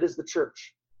God, that is the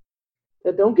church.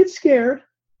 Now don't get scared.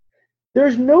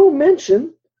 There's no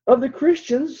mention of the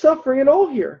Christians suffering at all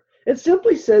here. It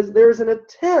simply says there's an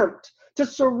attempt to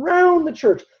surround the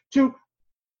church, to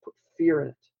put fear in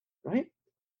it, right?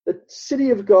 The city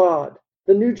of God,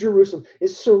 the New Jerusalem,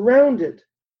 is surrounded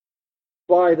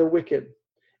by the wicked.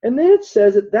 And then it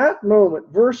says at that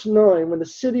moment, verse 9, when the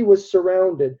city was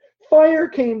surrounded, fire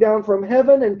came down from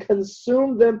heaven and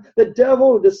consumed them. The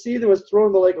devil who deceived them was thrown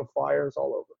in the lake of fire. It's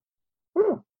all over.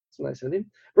 Oh, that's a nice ending.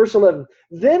 Verse 11.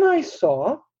 Then I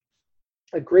saw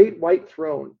a great white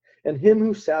throne and him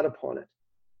who sat upon it.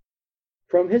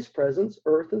 From his presence,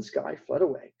 earth and sky fled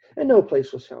away, and no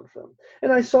place was found for them.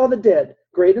 And I saw the dead,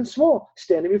 great and small,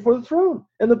 standing before the throne,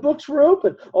 and the books were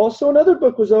open. Also another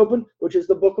book was opened, which is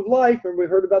the book of life, and we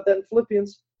heard about that in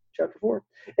Philippians chapter 4.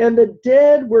 And the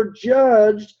dead were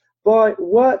judged by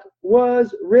what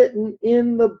was written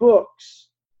in the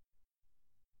books,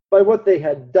 by what they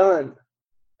had done,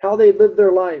 how they lived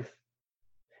their life.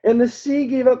 And the sea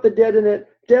gave up the dead in it.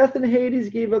 Death and Hades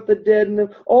gave up the dead in them.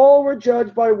 All were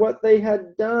judged by what they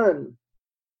had done.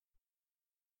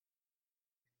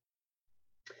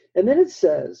 And then it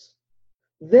says,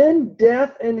 then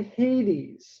death and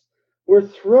Hades were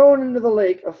thrown into the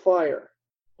lake of fire.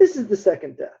 This is the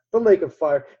second death, the lake of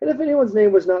fire. And if anyone's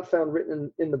name was not found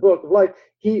written in the book of life,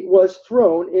 he was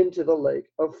thrown into the lake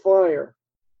of fire.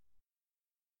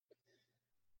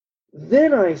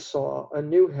 Then I saw a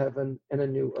new heaven and a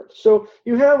new earth. So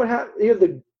you have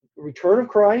the return of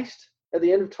Christ at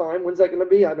the end of time. When's that going to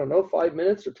be? I don't know, 5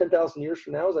 minutes or 10,000 years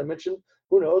from now, as I mentioned.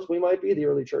 Who knows? We might be the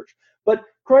early church. But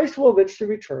Christ will eventually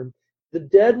return. The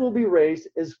dead will be raised.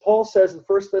 As Paul says in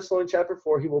 1 Thessalonians chapter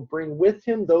 4, he will bring with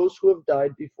him those who have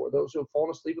died before, those who have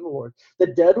fallen asleep in the Lord. The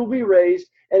dead will be raised,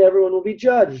 and everyone will be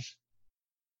judged.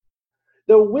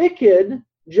 The wicked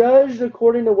judged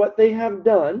according to what they have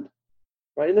done,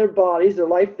 right, in their bodies, their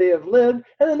life they have lived,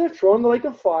 and then they're thrown in the lake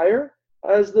of fire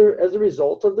as a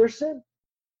result of their sin.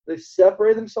 They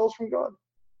separate themselves from God.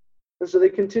 And so they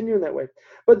continue in that way.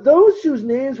 But those whose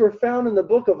names were found in the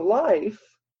book of life,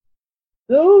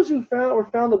 those who were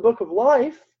found in the book of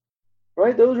life,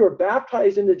 right, those who are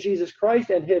baptized into Jesus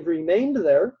Christ and have remained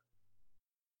there,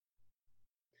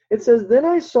 it says, then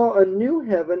I saw a new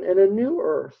heaven and a new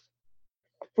earth.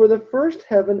 For the first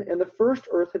heaven and the first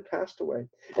earth had passed away,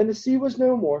 and the sea was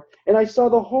no more. And I saw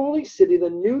the holy city, the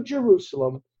new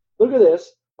Jerusalem. Look at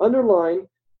this, underline,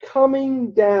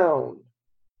 coming down.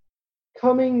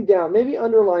 Coming down. Maybe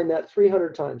underline that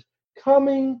 300 times.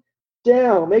 Coming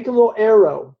down. Make a little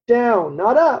arrow. Down,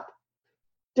 not up.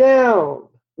 Down.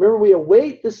 Remember, we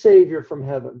await the Savior from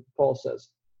heaven, Paul says.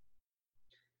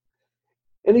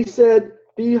 And he said,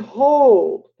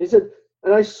 behold, he said,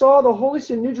 and I saw the holy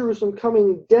city, New Jerusalem,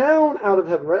 coming down out of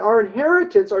heaven. Right? Our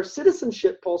inheritance, our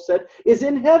citizenship, Paul said, is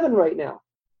in heaven right now.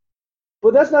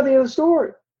 But that's not the end of the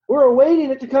story. We're awaiting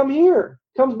it to come here.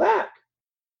 It comes back.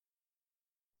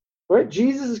 Right?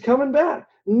 Jesus is coming back.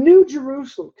 New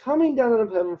Jerusalem, coming down out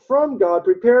of heaven from God,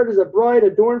 prepared as a bride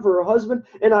adorned for her husband.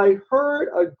 And I heard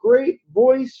a great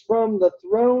voice from the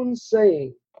throne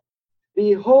saying,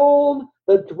 behold,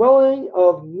 the dwelling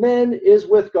of men is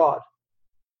with God.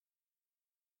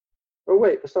 Oh,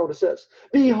 wait, that's not what it says.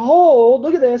 Behold,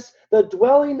 look at this. The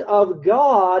dwelling of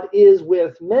God is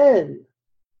with men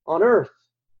on earth,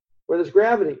 where there's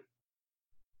gravity.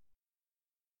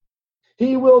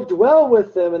 He will dwell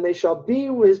with them, and they shall be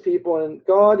his people, and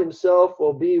God himself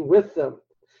will be with them.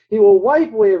 He will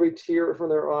wipe away every tear from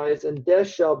their eyes, and death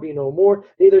shall be no more.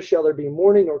 Neither shall there be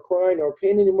mourning, nor crying, nor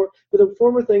pain anymore, for the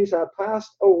former things have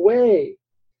passed away.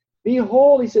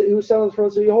 Behold, he said, who sat on the throne,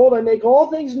 said, behold, I make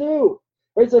all things new.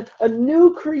 Right? It's a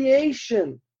new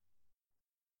creation.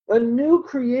 A new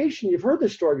creation. You've heard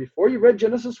this story before. You read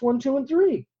Genesis 1, 2, and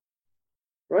 3.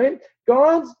 Right?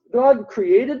 God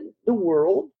created the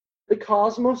world, the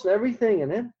cosmos, and everything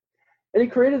in it. And he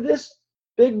created this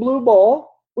big blue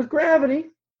ball with gravity.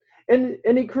 And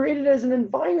he created it as an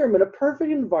environment, a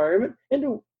perfect environment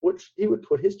into which he would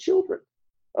put his children.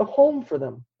 A home for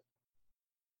them.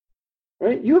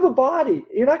 Right? You have a body.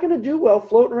 You're not going to do well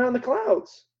floating around the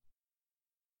clouds.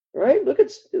 Right? Look at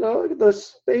the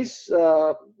space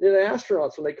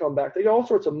astronauts when they come back. They get all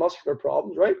sorts of muscular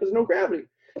problems, right? Because no gravity.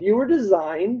 You were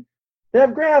designed to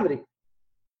have gravity.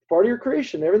 Part of your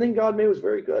creation. Everything God made was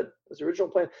very good. It was the original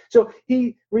plan. So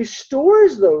he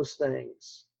restores those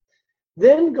things.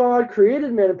 Then God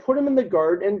created man and put him in the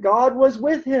garden, and God was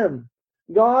with him.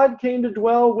 God came to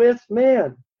dwell with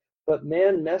man, but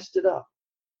man messed it up.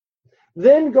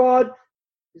 Then God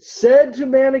said to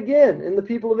man again, and the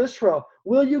people of Israel,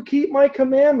 will you keep my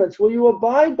commandments? Will you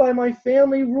abide by my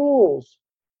family rules?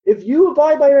 If you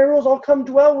abide by my rules, I'll come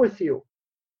dwell with you.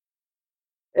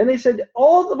 And they said,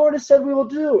 all the Lord has said we will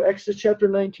do. Exodus chapter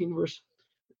 19, verse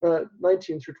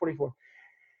 19 through 24.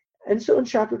 And so in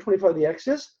chapter 25 of the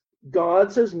Exodus,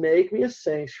 God says, make me a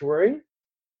sanctuary,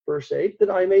 verse 8,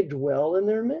 that I may dwell in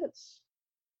their midst.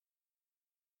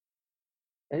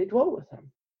 And he dwelt with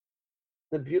them.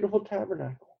 The beautiful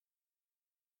tabernacle.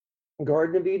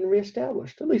 Garden of Eden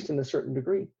reestablished, at least in a certain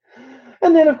degree.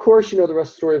 And then, of course, you know the rest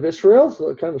of the story of Israel.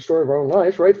 So kind of the story of our own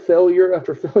lives, right? Failure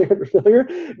after failure after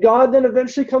failure. God then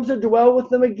eventually comes to dwell with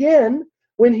them again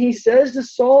when he says to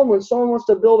Solomon, when Solomon wants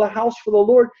to build a house for the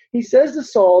Lord, he says to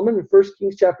Solomon in 1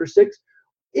 Kings chapter 6,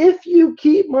 if you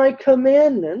keep my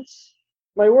commandments,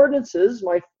 my ordinances,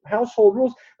 my household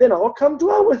rules, then I'll come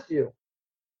dwell with you.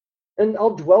 And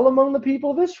I'll dwell among the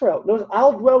people of Israel. Notice,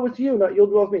 I'll dwell with you, not you'll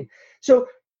dwell with me. So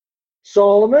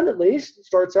Solomon, at least,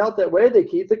 starts out that way. They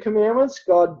keep the commandments.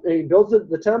 He builds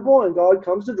the temple, and God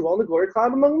comes to dwell in the glory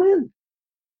cloud among men.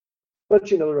 But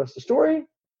you know the rest of the story.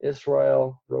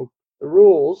 Israel broke the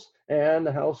rules, and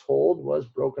the household was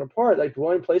broken apart. That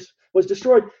dwelling place was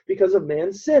destroyed because of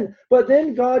man's sin. But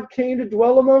then God came to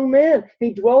dwell among man.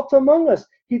 He dwelt among us.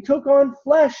 He took on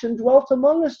flesh and dwelt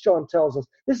among us, John tells us.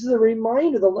 This is a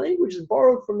reminder. The language is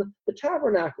borrowed from the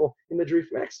tabernacle imagery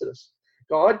from Exodus.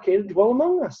 God came to dwell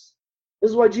among us. This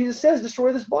is why Jesus says,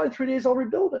 destroy this body, 3 days I'll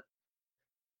rebuild it.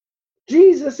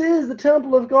 Jesus is the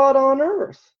temple of God on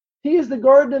earth. He is the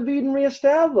Garden of Eden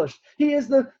reestablished. He is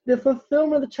the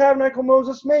fulfillment of the tabernacle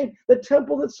Moses made, the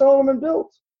temple that Solomon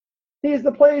built. He is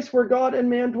the place where God and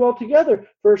man dwell together,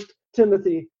 1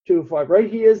 Timothy 2:5, right?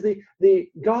 He is the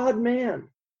God-man,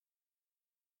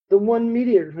 the one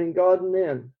mediator between God and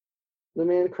man, the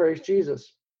man Christ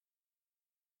Jesus.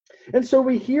 And so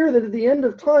we hear that at the end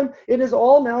of time, it has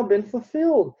all now been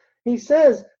fulfilled. He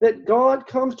says that God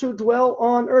comes to dwell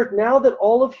on earth. Now that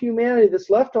all of humanity that's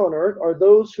left on earth are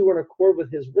those who are in accord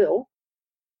with his will,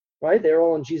 right? They're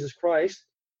all in Jesus Christ.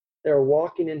 They're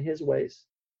walking in his ways,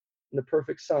 in the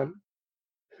perfect Son.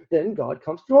 Then God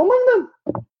comes to dwell among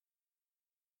them.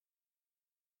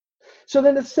 So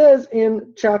then it says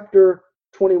in chapter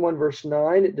 21 verse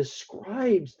 9, it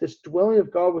describes this dwelling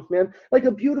of God with man like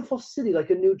a beautiful city,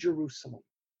 like a new Jerusalem.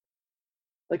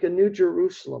 Like a new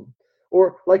Jerusalem.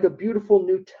 Or like a beautiful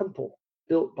new temple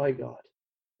built by God.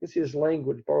 You see this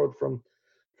language borrowed from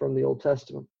the Old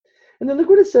Testament. And then look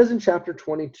what it says in chapter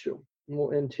 22. And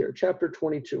we'll end here. Chapter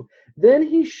 22. Then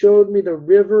he showed me the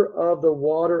river of the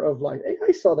water of life. Hey,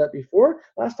 I saw that before.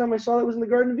 Last time I saw that was in the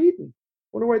Garden of Eden.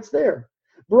 Wonder why it's there.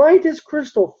 Bright as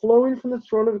crystal, flowing from the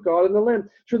throne of God and the Lamb,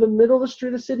 through the middle of the street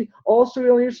of the city. Also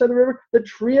on either side of the river, the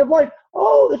tree of life.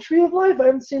 Oh, the tree of life. I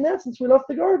haven't seen that since we left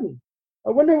the garden.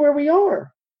 I wonder where we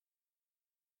are.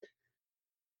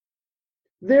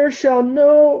 There shall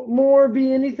no more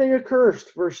be anything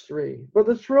accursed, verse 3. But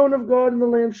the throne of God and the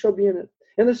Lamb shall be in it,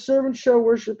 and the servants shall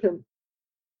worship him.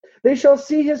 They shall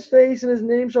see his face, and his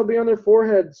name shall be on their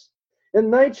foreheads.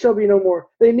 And night shall be no more.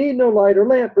 They need no light or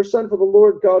lamp or sun, for the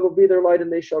Lord God will be their light,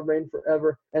 and they shall reign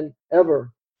forever and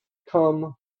ever.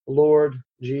 Come, Lord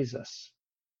Jesus.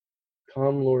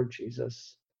 Come, Lord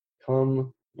Jesus.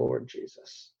 Come, Lord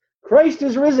Jesus. Christ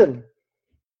is risen.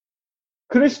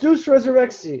 Christus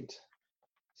resurrexit.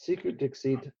 Sicut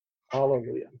dixit.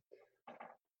 Hallelujah.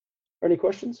 Any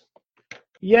questions?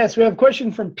 Yes, we have a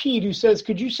question from Pete who says,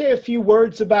 could you say a few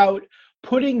words about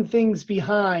putting things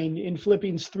behind in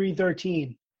Philippians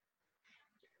 3:13?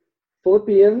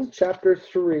 Philippians chapter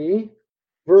 3,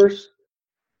 verse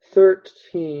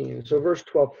 13. So verse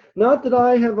 12. Not that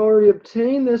I have already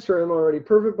obtained this or am already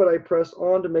perfect, but I press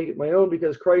on to make it my own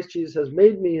because Christ Jesus has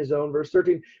made me his own. Verse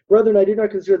 13. Brethren, I do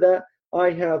not consider that I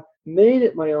have made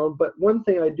it my own, but one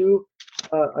thing I do,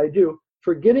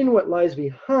 forgetting what lies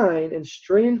behind and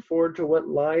straining forward to what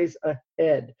lies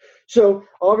ahead. So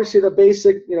obviously the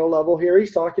basic level here,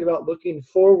 he's talking about looking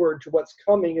forward to what's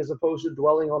coming as opposed to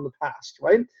dwelling on the past,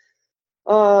 right?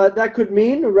 That could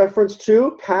mean a reference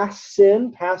to past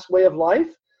sin, past way of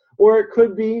life, or it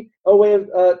could be a way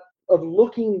of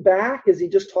looking back, as he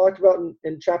just talked about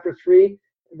in chapter 3,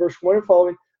 verse 1 and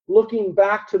following, looking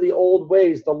back to the old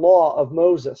ways, the law of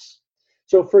Moses.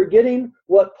 So forgetting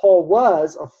what Paul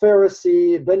was, a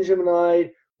Pharisee,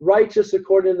 Benjaminite, righteous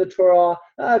according to the Torah,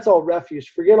 that's all refuse.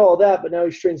 Forget all that, but now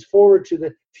he strains forward to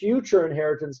the future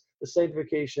inheritance, the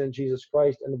sanctification in Jesus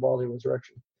Christ and the bodily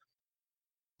resurrection.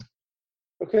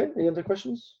 Okay, any other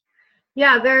questions?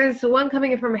 Yeah, there's one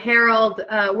coming in from Harold.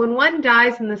 When one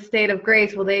dies in the state of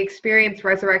grace, will they experience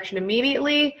resurrection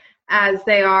immediately as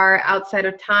they are outside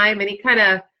of time? And he kind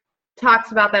of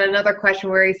talks about that in another question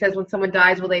where he says when someone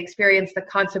dies, will they experience the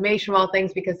consummation of all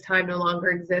things because time no longer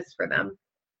exists for them?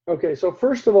 Okay, so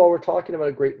first of all, we're talking about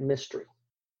a great mystery.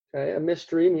 Okay, a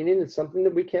mystery meaning it's something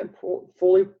that we can't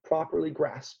fully properly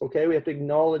grasp. Okay, we have to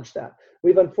acknowledge that.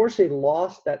 We've unfortunately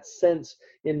lost that sense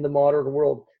in the modern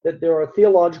world that there are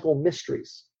theological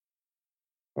mysteries.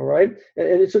 All right,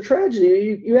 and it's a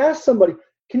tragedy. You ask somebody,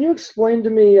 can you explain to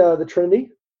me the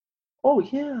Trinity? Oh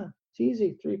yeah, it's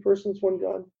easy. 3 persons, 1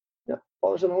 God. Yeah,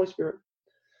 Father, Son, Holy Spirit.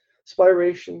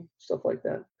 spiration, stuff like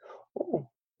that. Oh,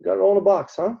 got it all in a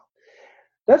box, huh?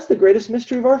 That's the greatest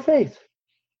mystery of our faith.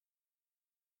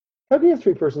 How do you have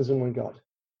three persons in one God?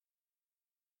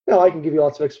 Now, I can give you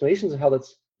lots of explanations of how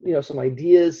that's, some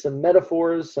ideas, some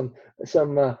metaphors, some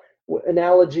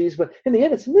analogies, but in the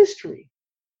end, it's a mystery.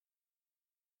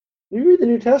 You read the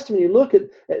New Testament, you look at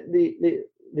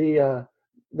the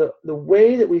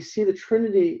way that we see the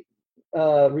Trinity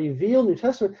revealed in the New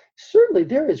Testament. Certainly,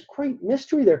 there is great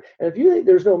mystery there. And if you think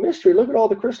there's no mystery, look at all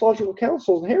the Christological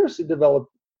councils and heresy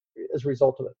developed as a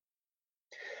result of it.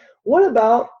 What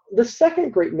about the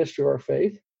second great mystery of our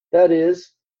faith? That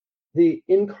is the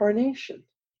incarnation.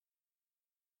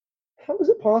 How is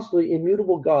it possible the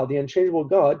immutable God, the unchangeable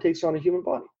God, takes on a human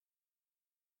body?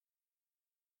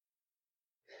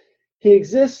 He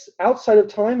exists outside of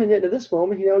time, and yet at this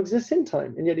moment he now exists in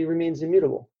time, and yet he remains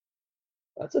immutable.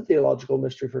 That's a theological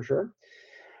mystery for sure.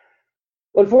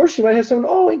 Unfortunately, you might have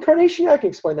someone, incarnation, I can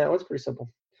explain that one. It's pretty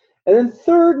simple. And then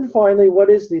third and finally,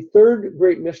 what is the third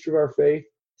great mystery of our faith?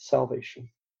 Salvation,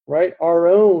 right? Our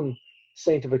own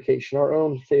sanctification, our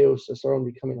own theosis, our own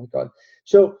becoming like God.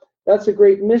 So that's a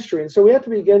great mystery. And so we have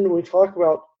to begin, when we talk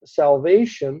about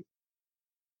salvation,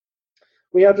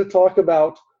 we have to talk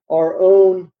about our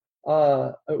own, we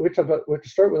have to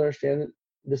start with understanding that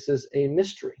this is a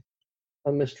mystery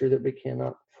that we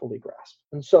cannot fully grasp.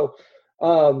 And so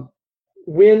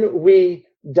when we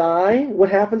die, what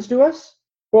happens to us?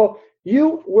 Well,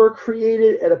 you were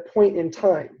created at a point in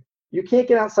time. You can't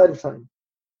get outside of time.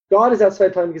 God is outside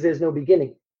of time because there's no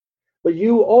beginning. But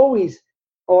you always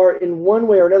are in one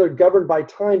way or another governed by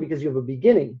time because you have a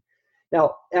beginning.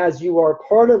 Now, as you are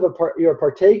you're a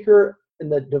partaker in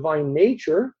the divine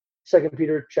nature, 2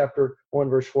 Peter chapter 1,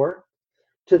 verse 4,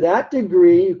 to that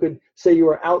degree, you could say you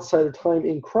are outside of time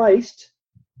in Christ,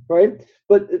 right?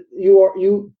 But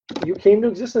you came to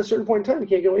exist at a certain point in time. You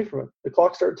can't get away from it. The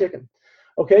clock started ticking.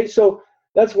 Okay, so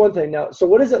that's one thing. Now, so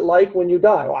what is it like when you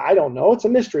die? Well, I don't know. It's a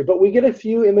mystery. But we get a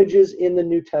few images in the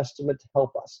New Testament to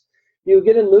help us. You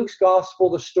get in Luke's gospel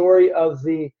the story of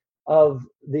the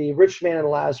rich man and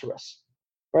Lazarus,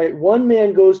 right? One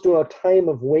man goes to a time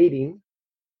of waiting,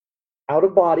 out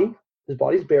of body. His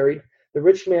body's buried. The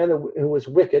rich man who was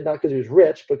wicked, not because he was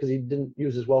rich, but because he didn't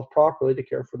use his wealth properly to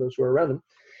care for those who were around him.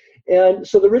 And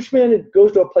so the rich man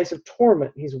goes to a place of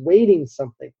torment. He's waiting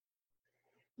something.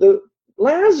 The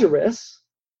Lazarus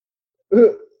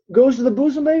goes to the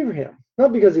bosom of Abraham,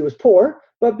 not because he was poor,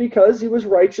 but because he was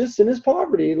righteous in his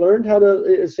poverty. He learned how to,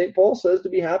 as St. Paul says, to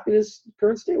be happy in his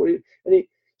current state.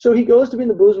 So he goes to be in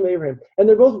the bosom of Abraham. And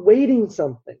they're both waiting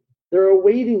something. They're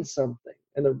awaiting something.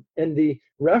 And the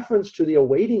reference to the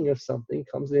awaiting of something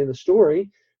comes in the story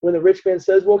when the rich man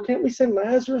says, well, can't we send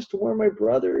Lazarus to one of my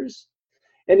brothers?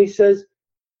 And he says,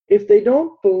 if they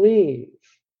don't believe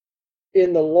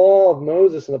in the law of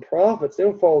Moses and the prophets, they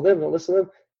don't follow them, don't listen to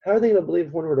them, how are they going to believe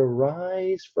if one were to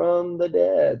rise from the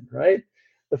dead, right?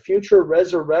 The future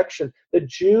resurrection. The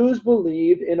Jews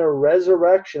believed in a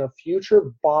resurrection, a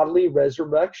future bodily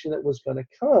resurrection that was going to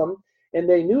come, and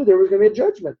they knew there was going to be a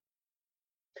judgment.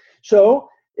 So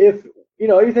if,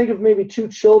 you think of maybe two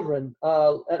children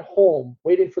at home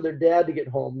waiting for their dad to get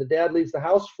home. The dad leaves the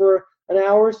house for an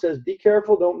hour, says, be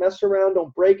careful, don't mess around,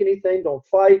 don't break anything, don't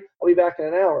fight, I'll be back in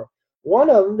an hour. One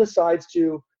of them decides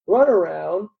to run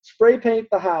around, spray paint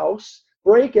the house,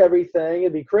 break everything,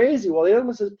 and be crazy. While the other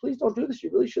one says, please don't do this. You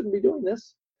really shouldn't be doing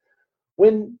this.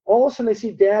 When all of a sudden they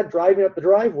see dad driving up the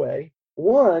driveway,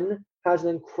 one has an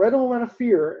incredible amount of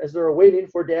fear as they're waiting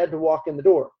for dad to walk in the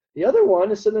door. The other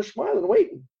one is sitting there smiling,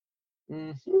 waiting.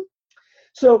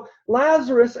 So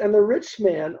Lazarus and the rich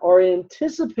man are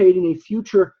anticipating a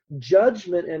future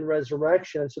judgment and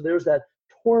resurrection. So there's that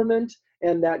torment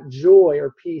and that joy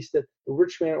or peace that the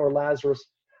rich man or Lazarus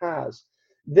has.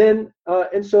 Then,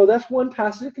 and so that's one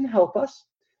passage that can help us.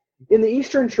 In the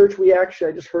Eastern Church,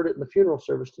 I just heard it in the funeral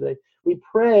service today, we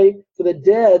pray for the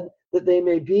dead that they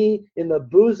may be in the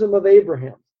bosom of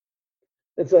Abraham.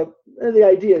 It's the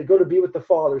idea, go to be with the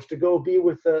fathers, to go be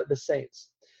with the saints.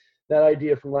 That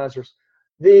idea from Lazarus.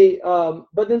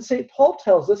 But then St. Paul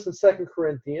tells us in 2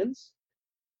 Corinthians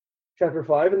chapter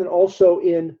 5, and then also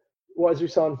as we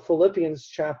saw in Philippians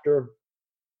chapter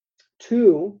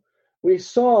 2, we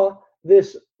saw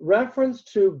this reference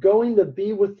to going to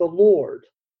be with the Lord.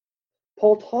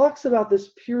 Paul talks about this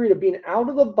period of being out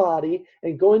of the body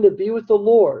and going to be with the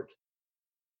Lord.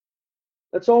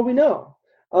 That's all we know.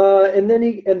 And then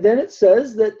it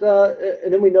says that,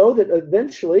 and then we know that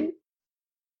eventually,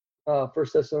 1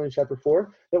 Thessalonians chapter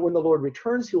 4, that when the Lord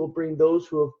returns, he will bring those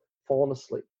who have fallen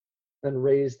asleep and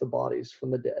raise the bodies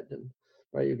from the dead. And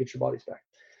right, you get your bodies back.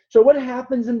 So what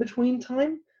happens in between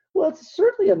time? Well, it's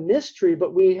certainly a mystery,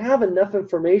 but we have enough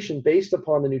information based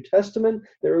upon the New Testament,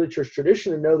 the early church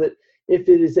tradition, to know that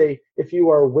if you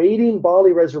are awaiting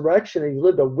bodily resurrection and you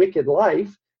lived a wicked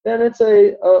life, then it's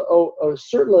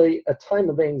certainly a time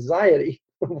of anxiety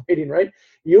waiting, right?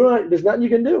 There's nothing you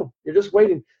can do. You're just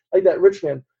waiting, like that rich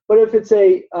man. But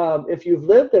if you've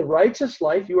lived a righteous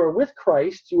life, you are with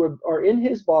Christ, you are in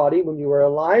his body. When you are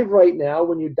alive right now,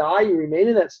 when you die, you remain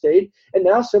in that state. And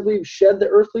now simply you shed the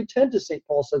earthly tent, as St.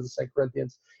 Paul says in 2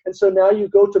 Corinthians. And so now you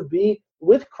go to be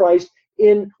with Christ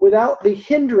without the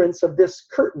hindrance of this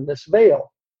curtain, this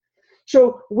veil.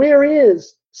 So where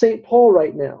is St. Paul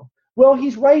right now? Well,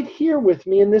 he's right here with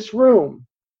me in this room,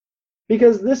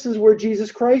 because this is where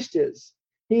Jesus Christ is.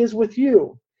 He is with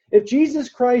you. If Jesus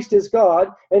Christ is God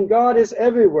and God is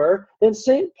everywhere, then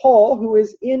St. Paul, who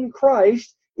is in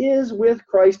Christ, is with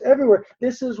Christ everywhere.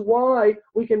 This is why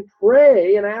we can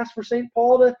pray and ask for St.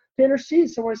 Paul to intercede.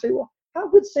 Someone say, well, how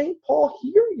could St. Paul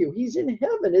hear you? He's in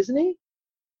heaven, isn't he?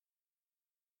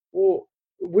 Well,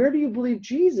 where do you believe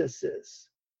Jesus is?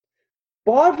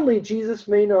 Bodily, Jesus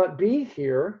may not be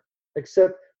here,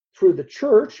 except through the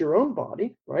church, your own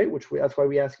body, right? That's why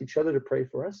we ask each other to pray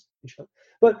for us.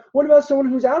 But what about someone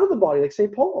who's out of the body, like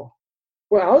St. Paul?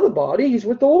 Well, out of the body, he's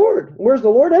with the Lord. Where's the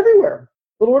Lord? Everywhere.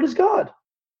 The Lord is God.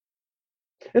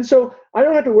 And so I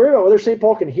don't have to worry about whether St.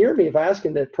 Paul can hear me if I ask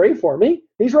him to pray for me.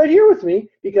 He's right here with me,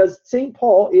 because St.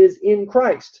 Paul is in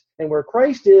Christ. And where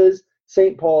Christ is,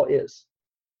 St. Paul is.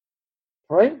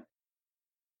 Right?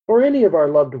 Or any of our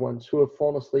loved ones who have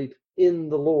fallen asleep in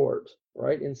the Lord,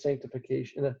 right? In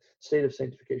sanctification, in a state of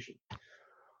sanctification.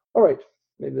 All right.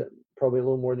 Maybe that probably a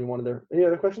little more than you wanted there. Any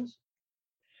other questions?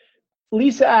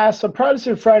 Lisa asks, a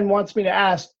Protestant friend wants me to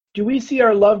ask, do we see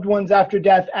our loved ones after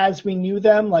death as we knew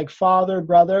them, like father,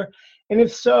 brother? And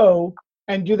if so,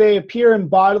 and do they appear in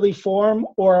bodily form,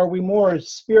 or are we more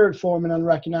spirit form and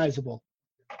unrecognizable?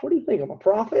 What do you think? I'm a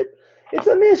prophet? It's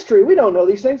a mystery. We don't know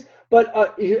these things.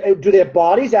 But do they have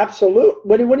bodies? Absolute.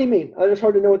 What do you mean? It's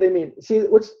hard to know what they mean. See,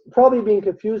 what's probably being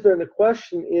confused there in the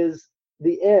question is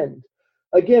the end.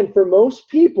 Again, for most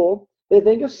people, they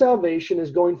think of salvation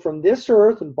as going from this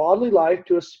earth and bodily life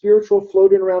to a spiritual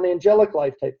floating around angelic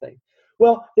life type thing.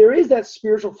 Well, there is that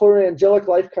spiritual floating angelic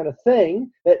life kind of thing,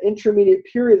 that intermediate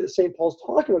period that St. Paul's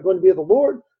talking about, going to be with the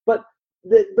Lord. But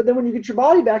then when you get your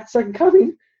body back at the second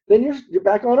coming, then you're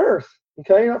back on earth.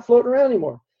 Okay, you're not floating around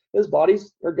anymore. Those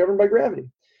bodies are governed by gravity.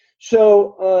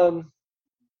 So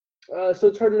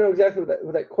it's hard to know exactly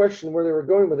with that question where they were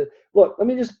going with it. Look, let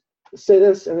me just say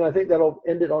this, and I think that'll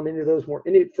end it on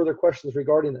any further questions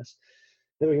regarding this.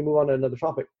 Then we can move on to another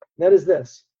topic. That is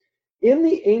this. In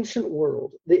the ancient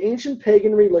world, the ancient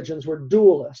pagan religions were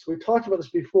dualists. We've talked about this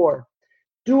before.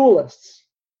 Dualists.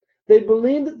 They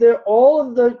believed that all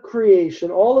of the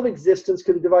creation, all of existence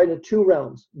could be divided into two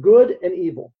realms, good and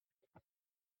evil.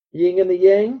 Yin and the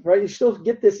yang, right? You still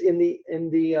get this in the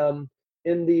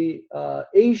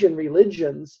Asian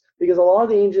religions, because a lot of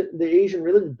the Asian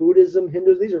religions, Buddhism,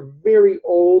 Hinduism, these are very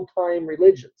old-time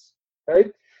religions. Okay,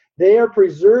 they are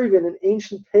preserving an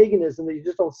ancient paganism that you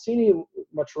just don't see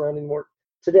much around anymore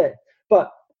today.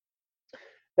 But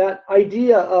that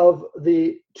idea of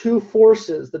the two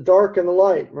forces, the dark and the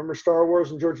light. Remember Star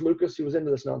Wars and George Lucas? He was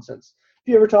into this nonsense.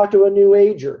 If you ever talk to a New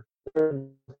Ager,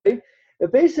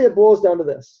 basically it boils down to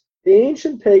this. The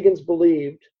ancient pagans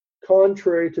believed,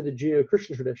 contrary to the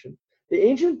Judeo-Christian tradition, the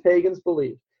ancient pagans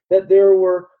believed that there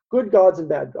were good gods and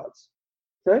bad gods.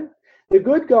 Okay? The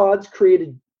good gods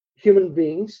created human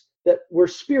beings that were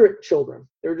spirit children.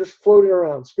 They were just floating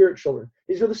around, spirit children.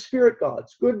 These are the spirit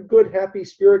gods. Good, happy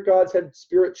spirit gods had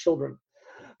spirit children.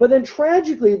 But then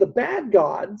tragically, the bad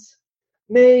gods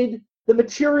made the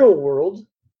material world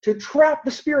to trap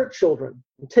the spirit children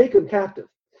and take them captive.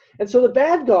 And so the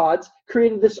bad gods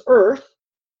created this earth,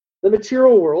 the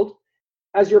material world,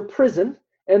 as your prison,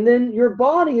 and then your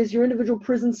body is your individual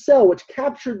prison cell, which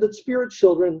captured the spirit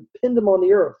children and pinned them on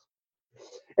the earth.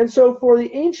 And so for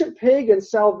the ancient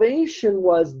pagans, salvation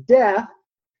was death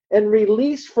and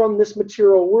release from this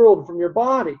material world, from your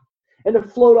body, and to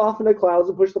float off in the clouds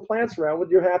and push the plants around with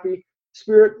your happy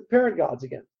spirit parent gods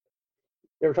again.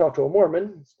 You ever talk to a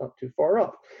Mormon? It's not too far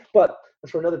off, but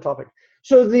that's for another topic.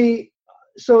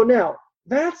 So now,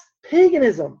 that's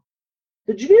paganism.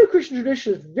 The Judeo-Christian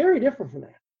tradition is very different from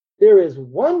that. There is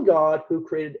one God who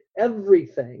created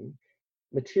everything,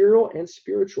 material and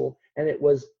spiritual, and it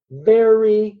was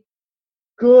very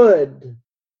good.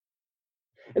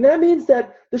 And that means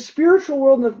that the spiritual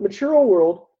world and the material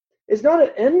world is not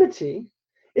an enmity.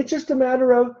 It's just a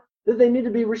matter of that they need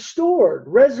to be restored,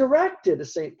 resurrected,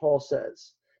 as St. Paul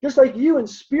says. Just like you in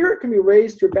spirit can be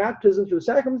raised through baptism, through the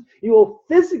sacraments, you will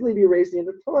physically be raised at the end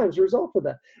of time as a result of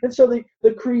that. And so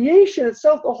the creation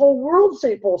itself, the whole world,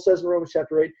 St. Paul says in Romans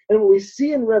chapter 8, and what we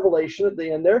see in Revelation at the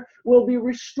end there, will be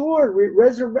restored,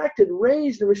 resurrected,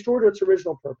 raised, and restored to its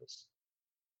original purpose.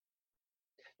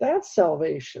 That's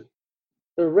salvation.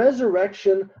 The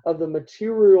resurrection of the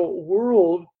material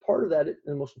world, part of that, and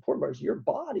the most important part, is your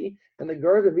body and the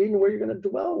Garden of Eden where you're going to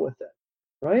dwell with it,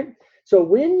 right? So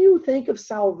when you think of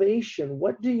salvation,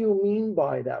 what do you mean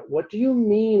by that? What do you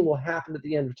mean will happen at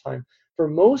the end of time? For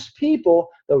most people,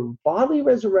 the bodily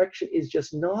resurrection is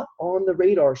just not on the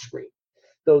radar screen.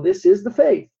 Though this is the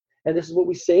faith, and this is what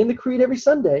we say in the Creed every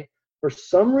Sunday, for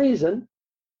some reason,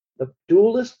 the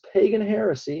dualist pagan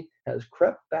heresy has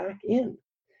crept back in.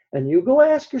 And you go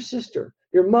ask your sister,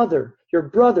 your mother, your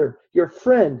brother, your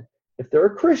friend, if they're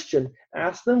a Christian,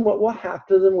 ask them what will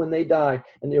happen to them when they die.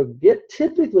 And you'll get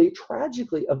typically,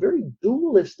 tragically, a very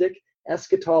dualistic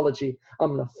eschatology.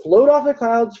 I'm going to float off the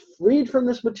clouds, freed from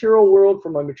this material world,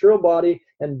 from my material body,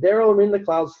 and there I'm in the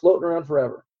clouds floating around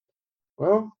forever.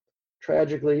 Well,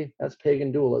 tragically, that's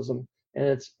pagan dualism, and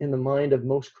it's in the mind of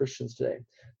most Christians today.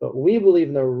 But we believe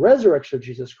in the resurrection of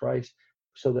Jesus Christ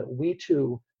so that we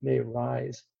too may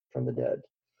rise from the dead.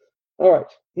 All right.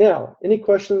 Now, any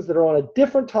questions that are on a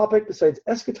different topic besides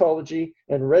eschatology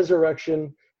and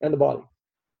resurrection and the body?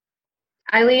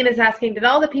 Eileen is asking, did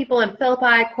all the people in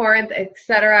Philippi, Corinth,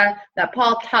 etc., that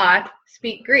Paul taught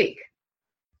speak Greek?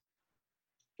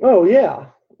 Oh, yeah.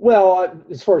 Well,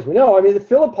 as far as we know, I mean, the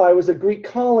Philippi was a Greek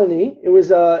colony. It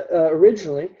was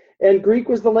originally, and Greek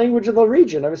was the language of the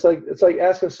region. I mean, it's like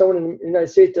asking someone in the United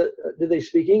States, did they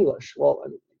speak English? Well, I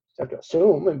mean, you have to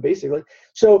assume, and basically.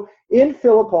 So in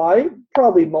Philippi,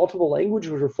 probably multiple languages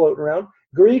were floating around.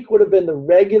 Greek would have been the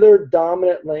regular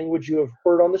dominant language you have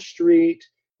heard on the street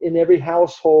in every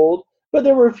household, but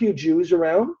there were a few Jews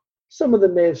around. Some of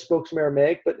them may have spoke some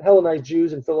Aramaic, but Hellenized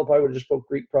Jews in Philippi would have just spoke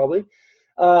Greek probably.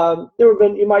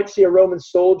 You might see a Roman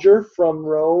soldier from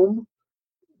Rome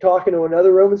talking to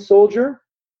another Roman soldier.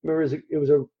 Remember, it was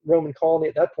a Roman colony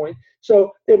at that point,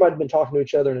 so they might have been talking to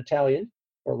each other in Italian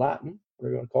or Latin,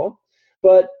 whatever you want to call it.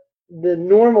 But the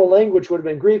normal language would have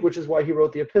been Greek, which is why he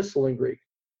wrote the epistle in Greek.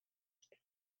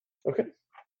 Okay.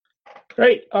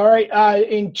 Great. All right.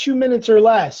 In 2 minutes or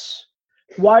less,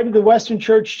 why did the Western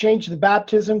Church change the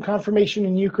baptism, confirmation,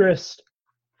 and Eucharist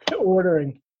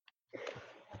ordering?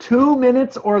 2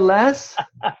 minutes or less?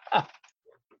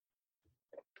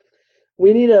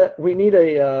 We need a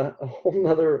whole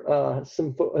nother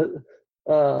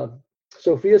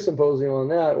Sophia symposium on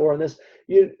that, or on this.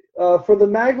 For the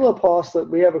Magna Apostolate,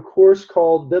 we have a course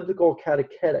called Biblical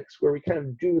Catechetics, where we kind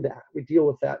of do that. We deal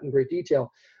with that in great detail.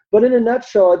 But in a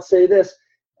nutshell, I'd say this.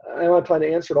 I'm not trying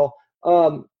to answer it all.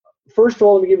 First of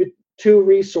all, let me give you two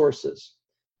resources.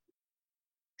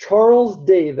 Charles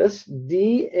Davis,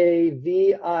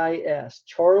 D-A-V-I-S,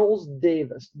 Charles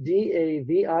Davis,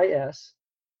 D-A-V-I-S,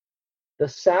 The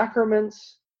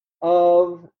Sacraments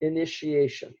of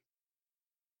Initiation.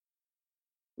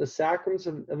 The Sacraments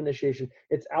of Initiation.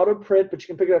 It's out of print, but you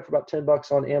can pick it up for about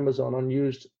 $10 on Amazon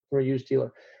from a used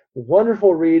dealer.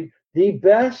 Wonderful read. The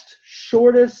best,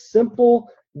 shortest, simple,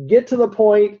 get to the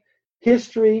point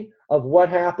history of what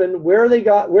happened, where they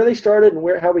started,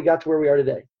 and how we got to where we are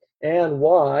today, and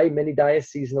why many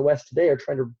dioceses in the West today are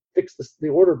trying to fix the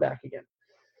order back again.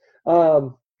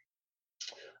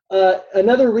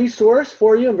 Another resource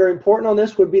for you, and very important on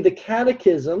this, would be the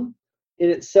Catechism in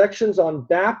its sections on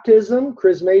baptism,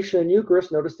 chrismation, and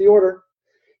Eucharist. Notice the order.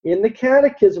 In the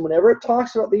Catechism, whenever it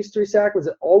talks about these three sacraments,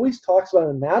 it always talks about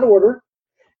them in that order,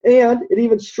 and it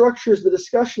even structures the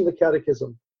discussion of the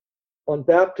Catechism on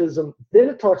baptism. Then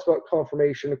it talks about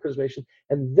confirmation and chrismation,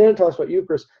 and then it talks about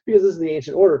Eucharist, because this is the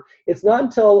ancient order. It's not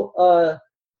until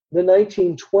the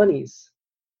 1920s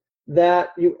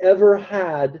that you ever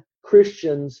had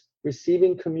Christians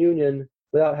receiving communion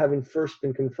without having first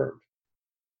been confirmed.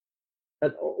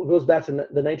 That goes back to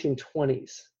the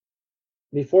 1920s.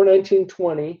 Before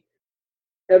 1920,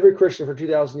 every Christian for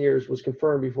 2,000 years was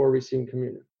confirmed before receiving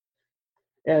communion.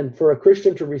 And for a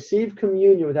Christian to receive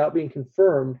communion without being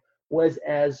confirmed was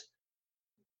as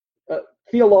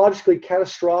theologically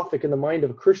catastrophic in the mind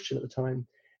of a Christian at the time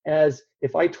as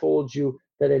if I told you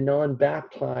that a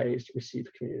non-baptized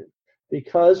received communion.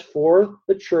 Because for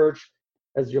the church,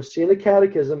 as you'll see in the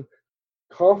Catechism,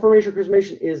 confirmation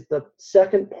chrismation is the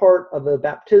second part of the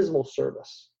baptismal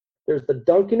service. There's the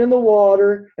dunking in the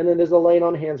water, and then there's the laying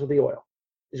on hands with the oil.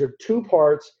 These are two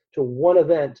parts to one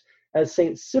event. As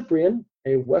St. Cyprian,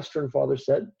 a Western father,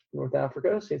 said, North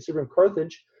Africa, St. Cyprian of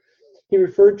Carthage, he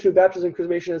referred to baptism and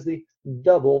chrismation as the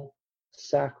double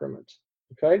sacrament.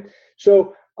 Okay?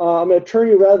 So I'm going to turn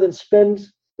you rather than spend.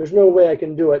 There's no way I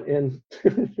can do it in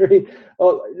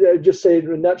just say it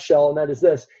in a nutshell, and that is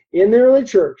this. In the early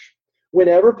church,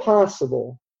 whenever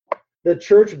possible, the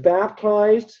church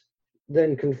baptized,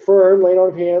 then confirmed, laying on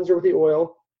of hands or with the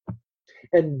oil,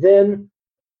 and then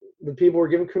the people were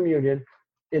given communion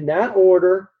in that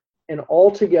order and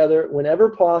all together whenever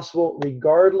possible,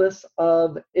 regardless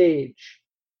of age.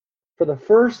 For the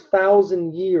first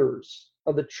 1,000 years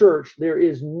of the church, there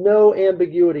is no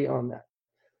ambiguity on that.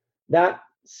 That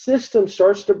system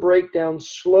starts to break down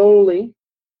slowly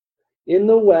in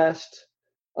the West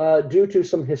due to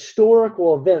some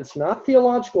historical events, not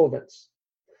theological events.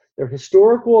 They're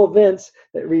historical events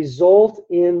that result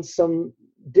in some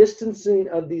distancing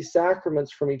of these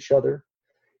sacraments from each other.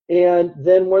 And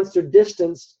then once they're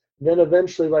distanced, then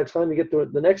eventually by the time you get to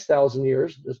the next 1,000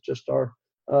 years, just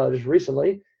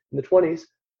recently, in the 20s,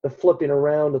 the flipping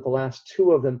around of the last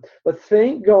two of them. But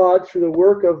thank God through the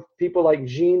work of people like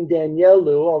Jean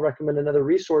Danielou, I'll recommend another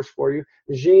resource for you,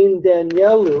 Jean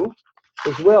Danielou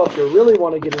as well, if you really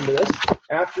want to get into this,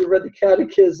 after you read the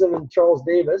Catechism and Charles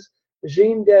Davis,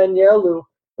 Jean Danielou,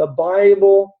 The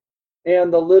Bible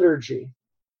and the Liturgy.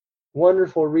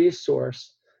 Wonderful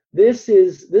resource. This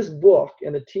book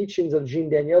and the teachings of Jean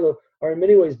Danielou are in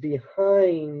many ways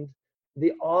behind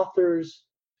the authors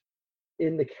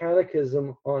in the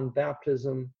Catechism on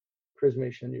baptism,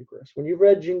 chrismation, and Eucharist. When you've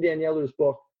read Jean Danielou's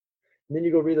book, and then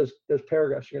you go read those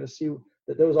paragraphs, you're going to see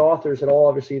that those authors had all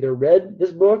obviously either read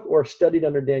this book or studied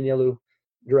under Danielou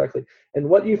directly. And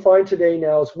what you find today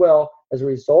now as well, as a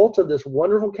result of this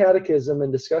wonderful catechism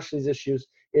and discussion of these issues,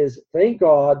 is, thank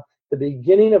God, the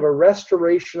beginning of a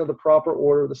restoration of the proper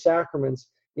order of the sacraments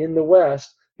in the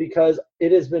West, because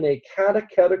it has been a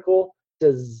catechetical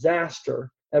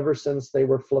disaster ever since they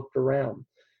were flipped around.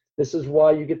 This is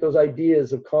why you get those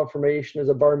ideas of confirmation as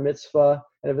a bar mitzvah,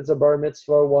 and if it's a bar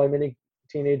mitzvah, why many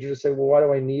teenagers say, well, why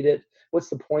do I need it? What's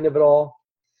the point of it all?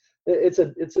 It's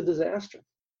a disaster.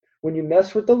 When you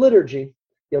mess with the liturgy,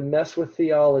 you mess with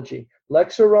theology.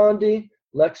 Lex orandi,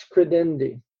 lex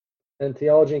credendi. And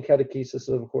theology and catechesis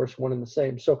are, of course, one and the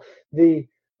same. So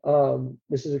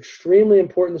this is extremely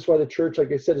important. That's why the church,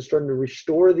 like I said, is starting to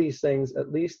restore these things,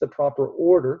 at least the proper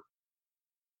order.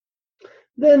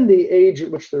 Then the age at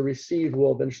which they're received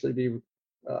will eventually be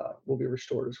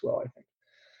restored as well, I think.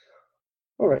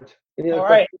 All right. Any other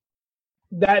questions?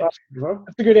 That's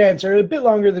a good answer. A bit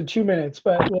longer than 2 minutes,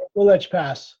 but we'll let you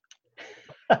pass.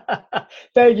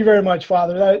 Thank you very much,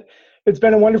 Father. It's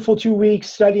been a wonderful 2 weeks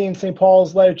studying St.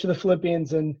 Paul's letter to the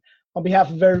Philippians, and on behalf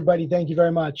of everybody, thank you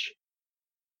very much.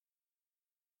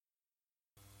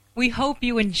 We hope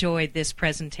you enjoyed this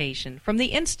presentation from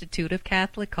the Institute of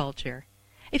Catholic Culture.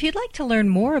 If you'd like to learn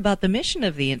more about the mission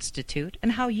of the Institute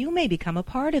and how you may become a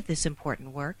part of this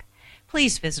important work,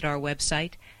 please visit our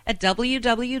website at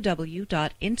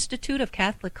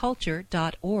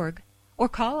www.instituteofcatholicculture.org or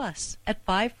call us at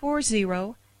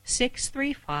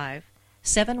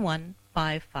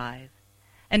 540-635-7155.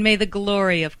 And may the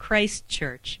glory of Christ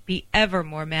Church be ever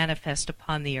more manifest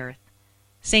upon the earth.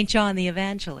 St. John the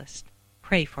Evangelist,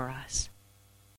 pray for us.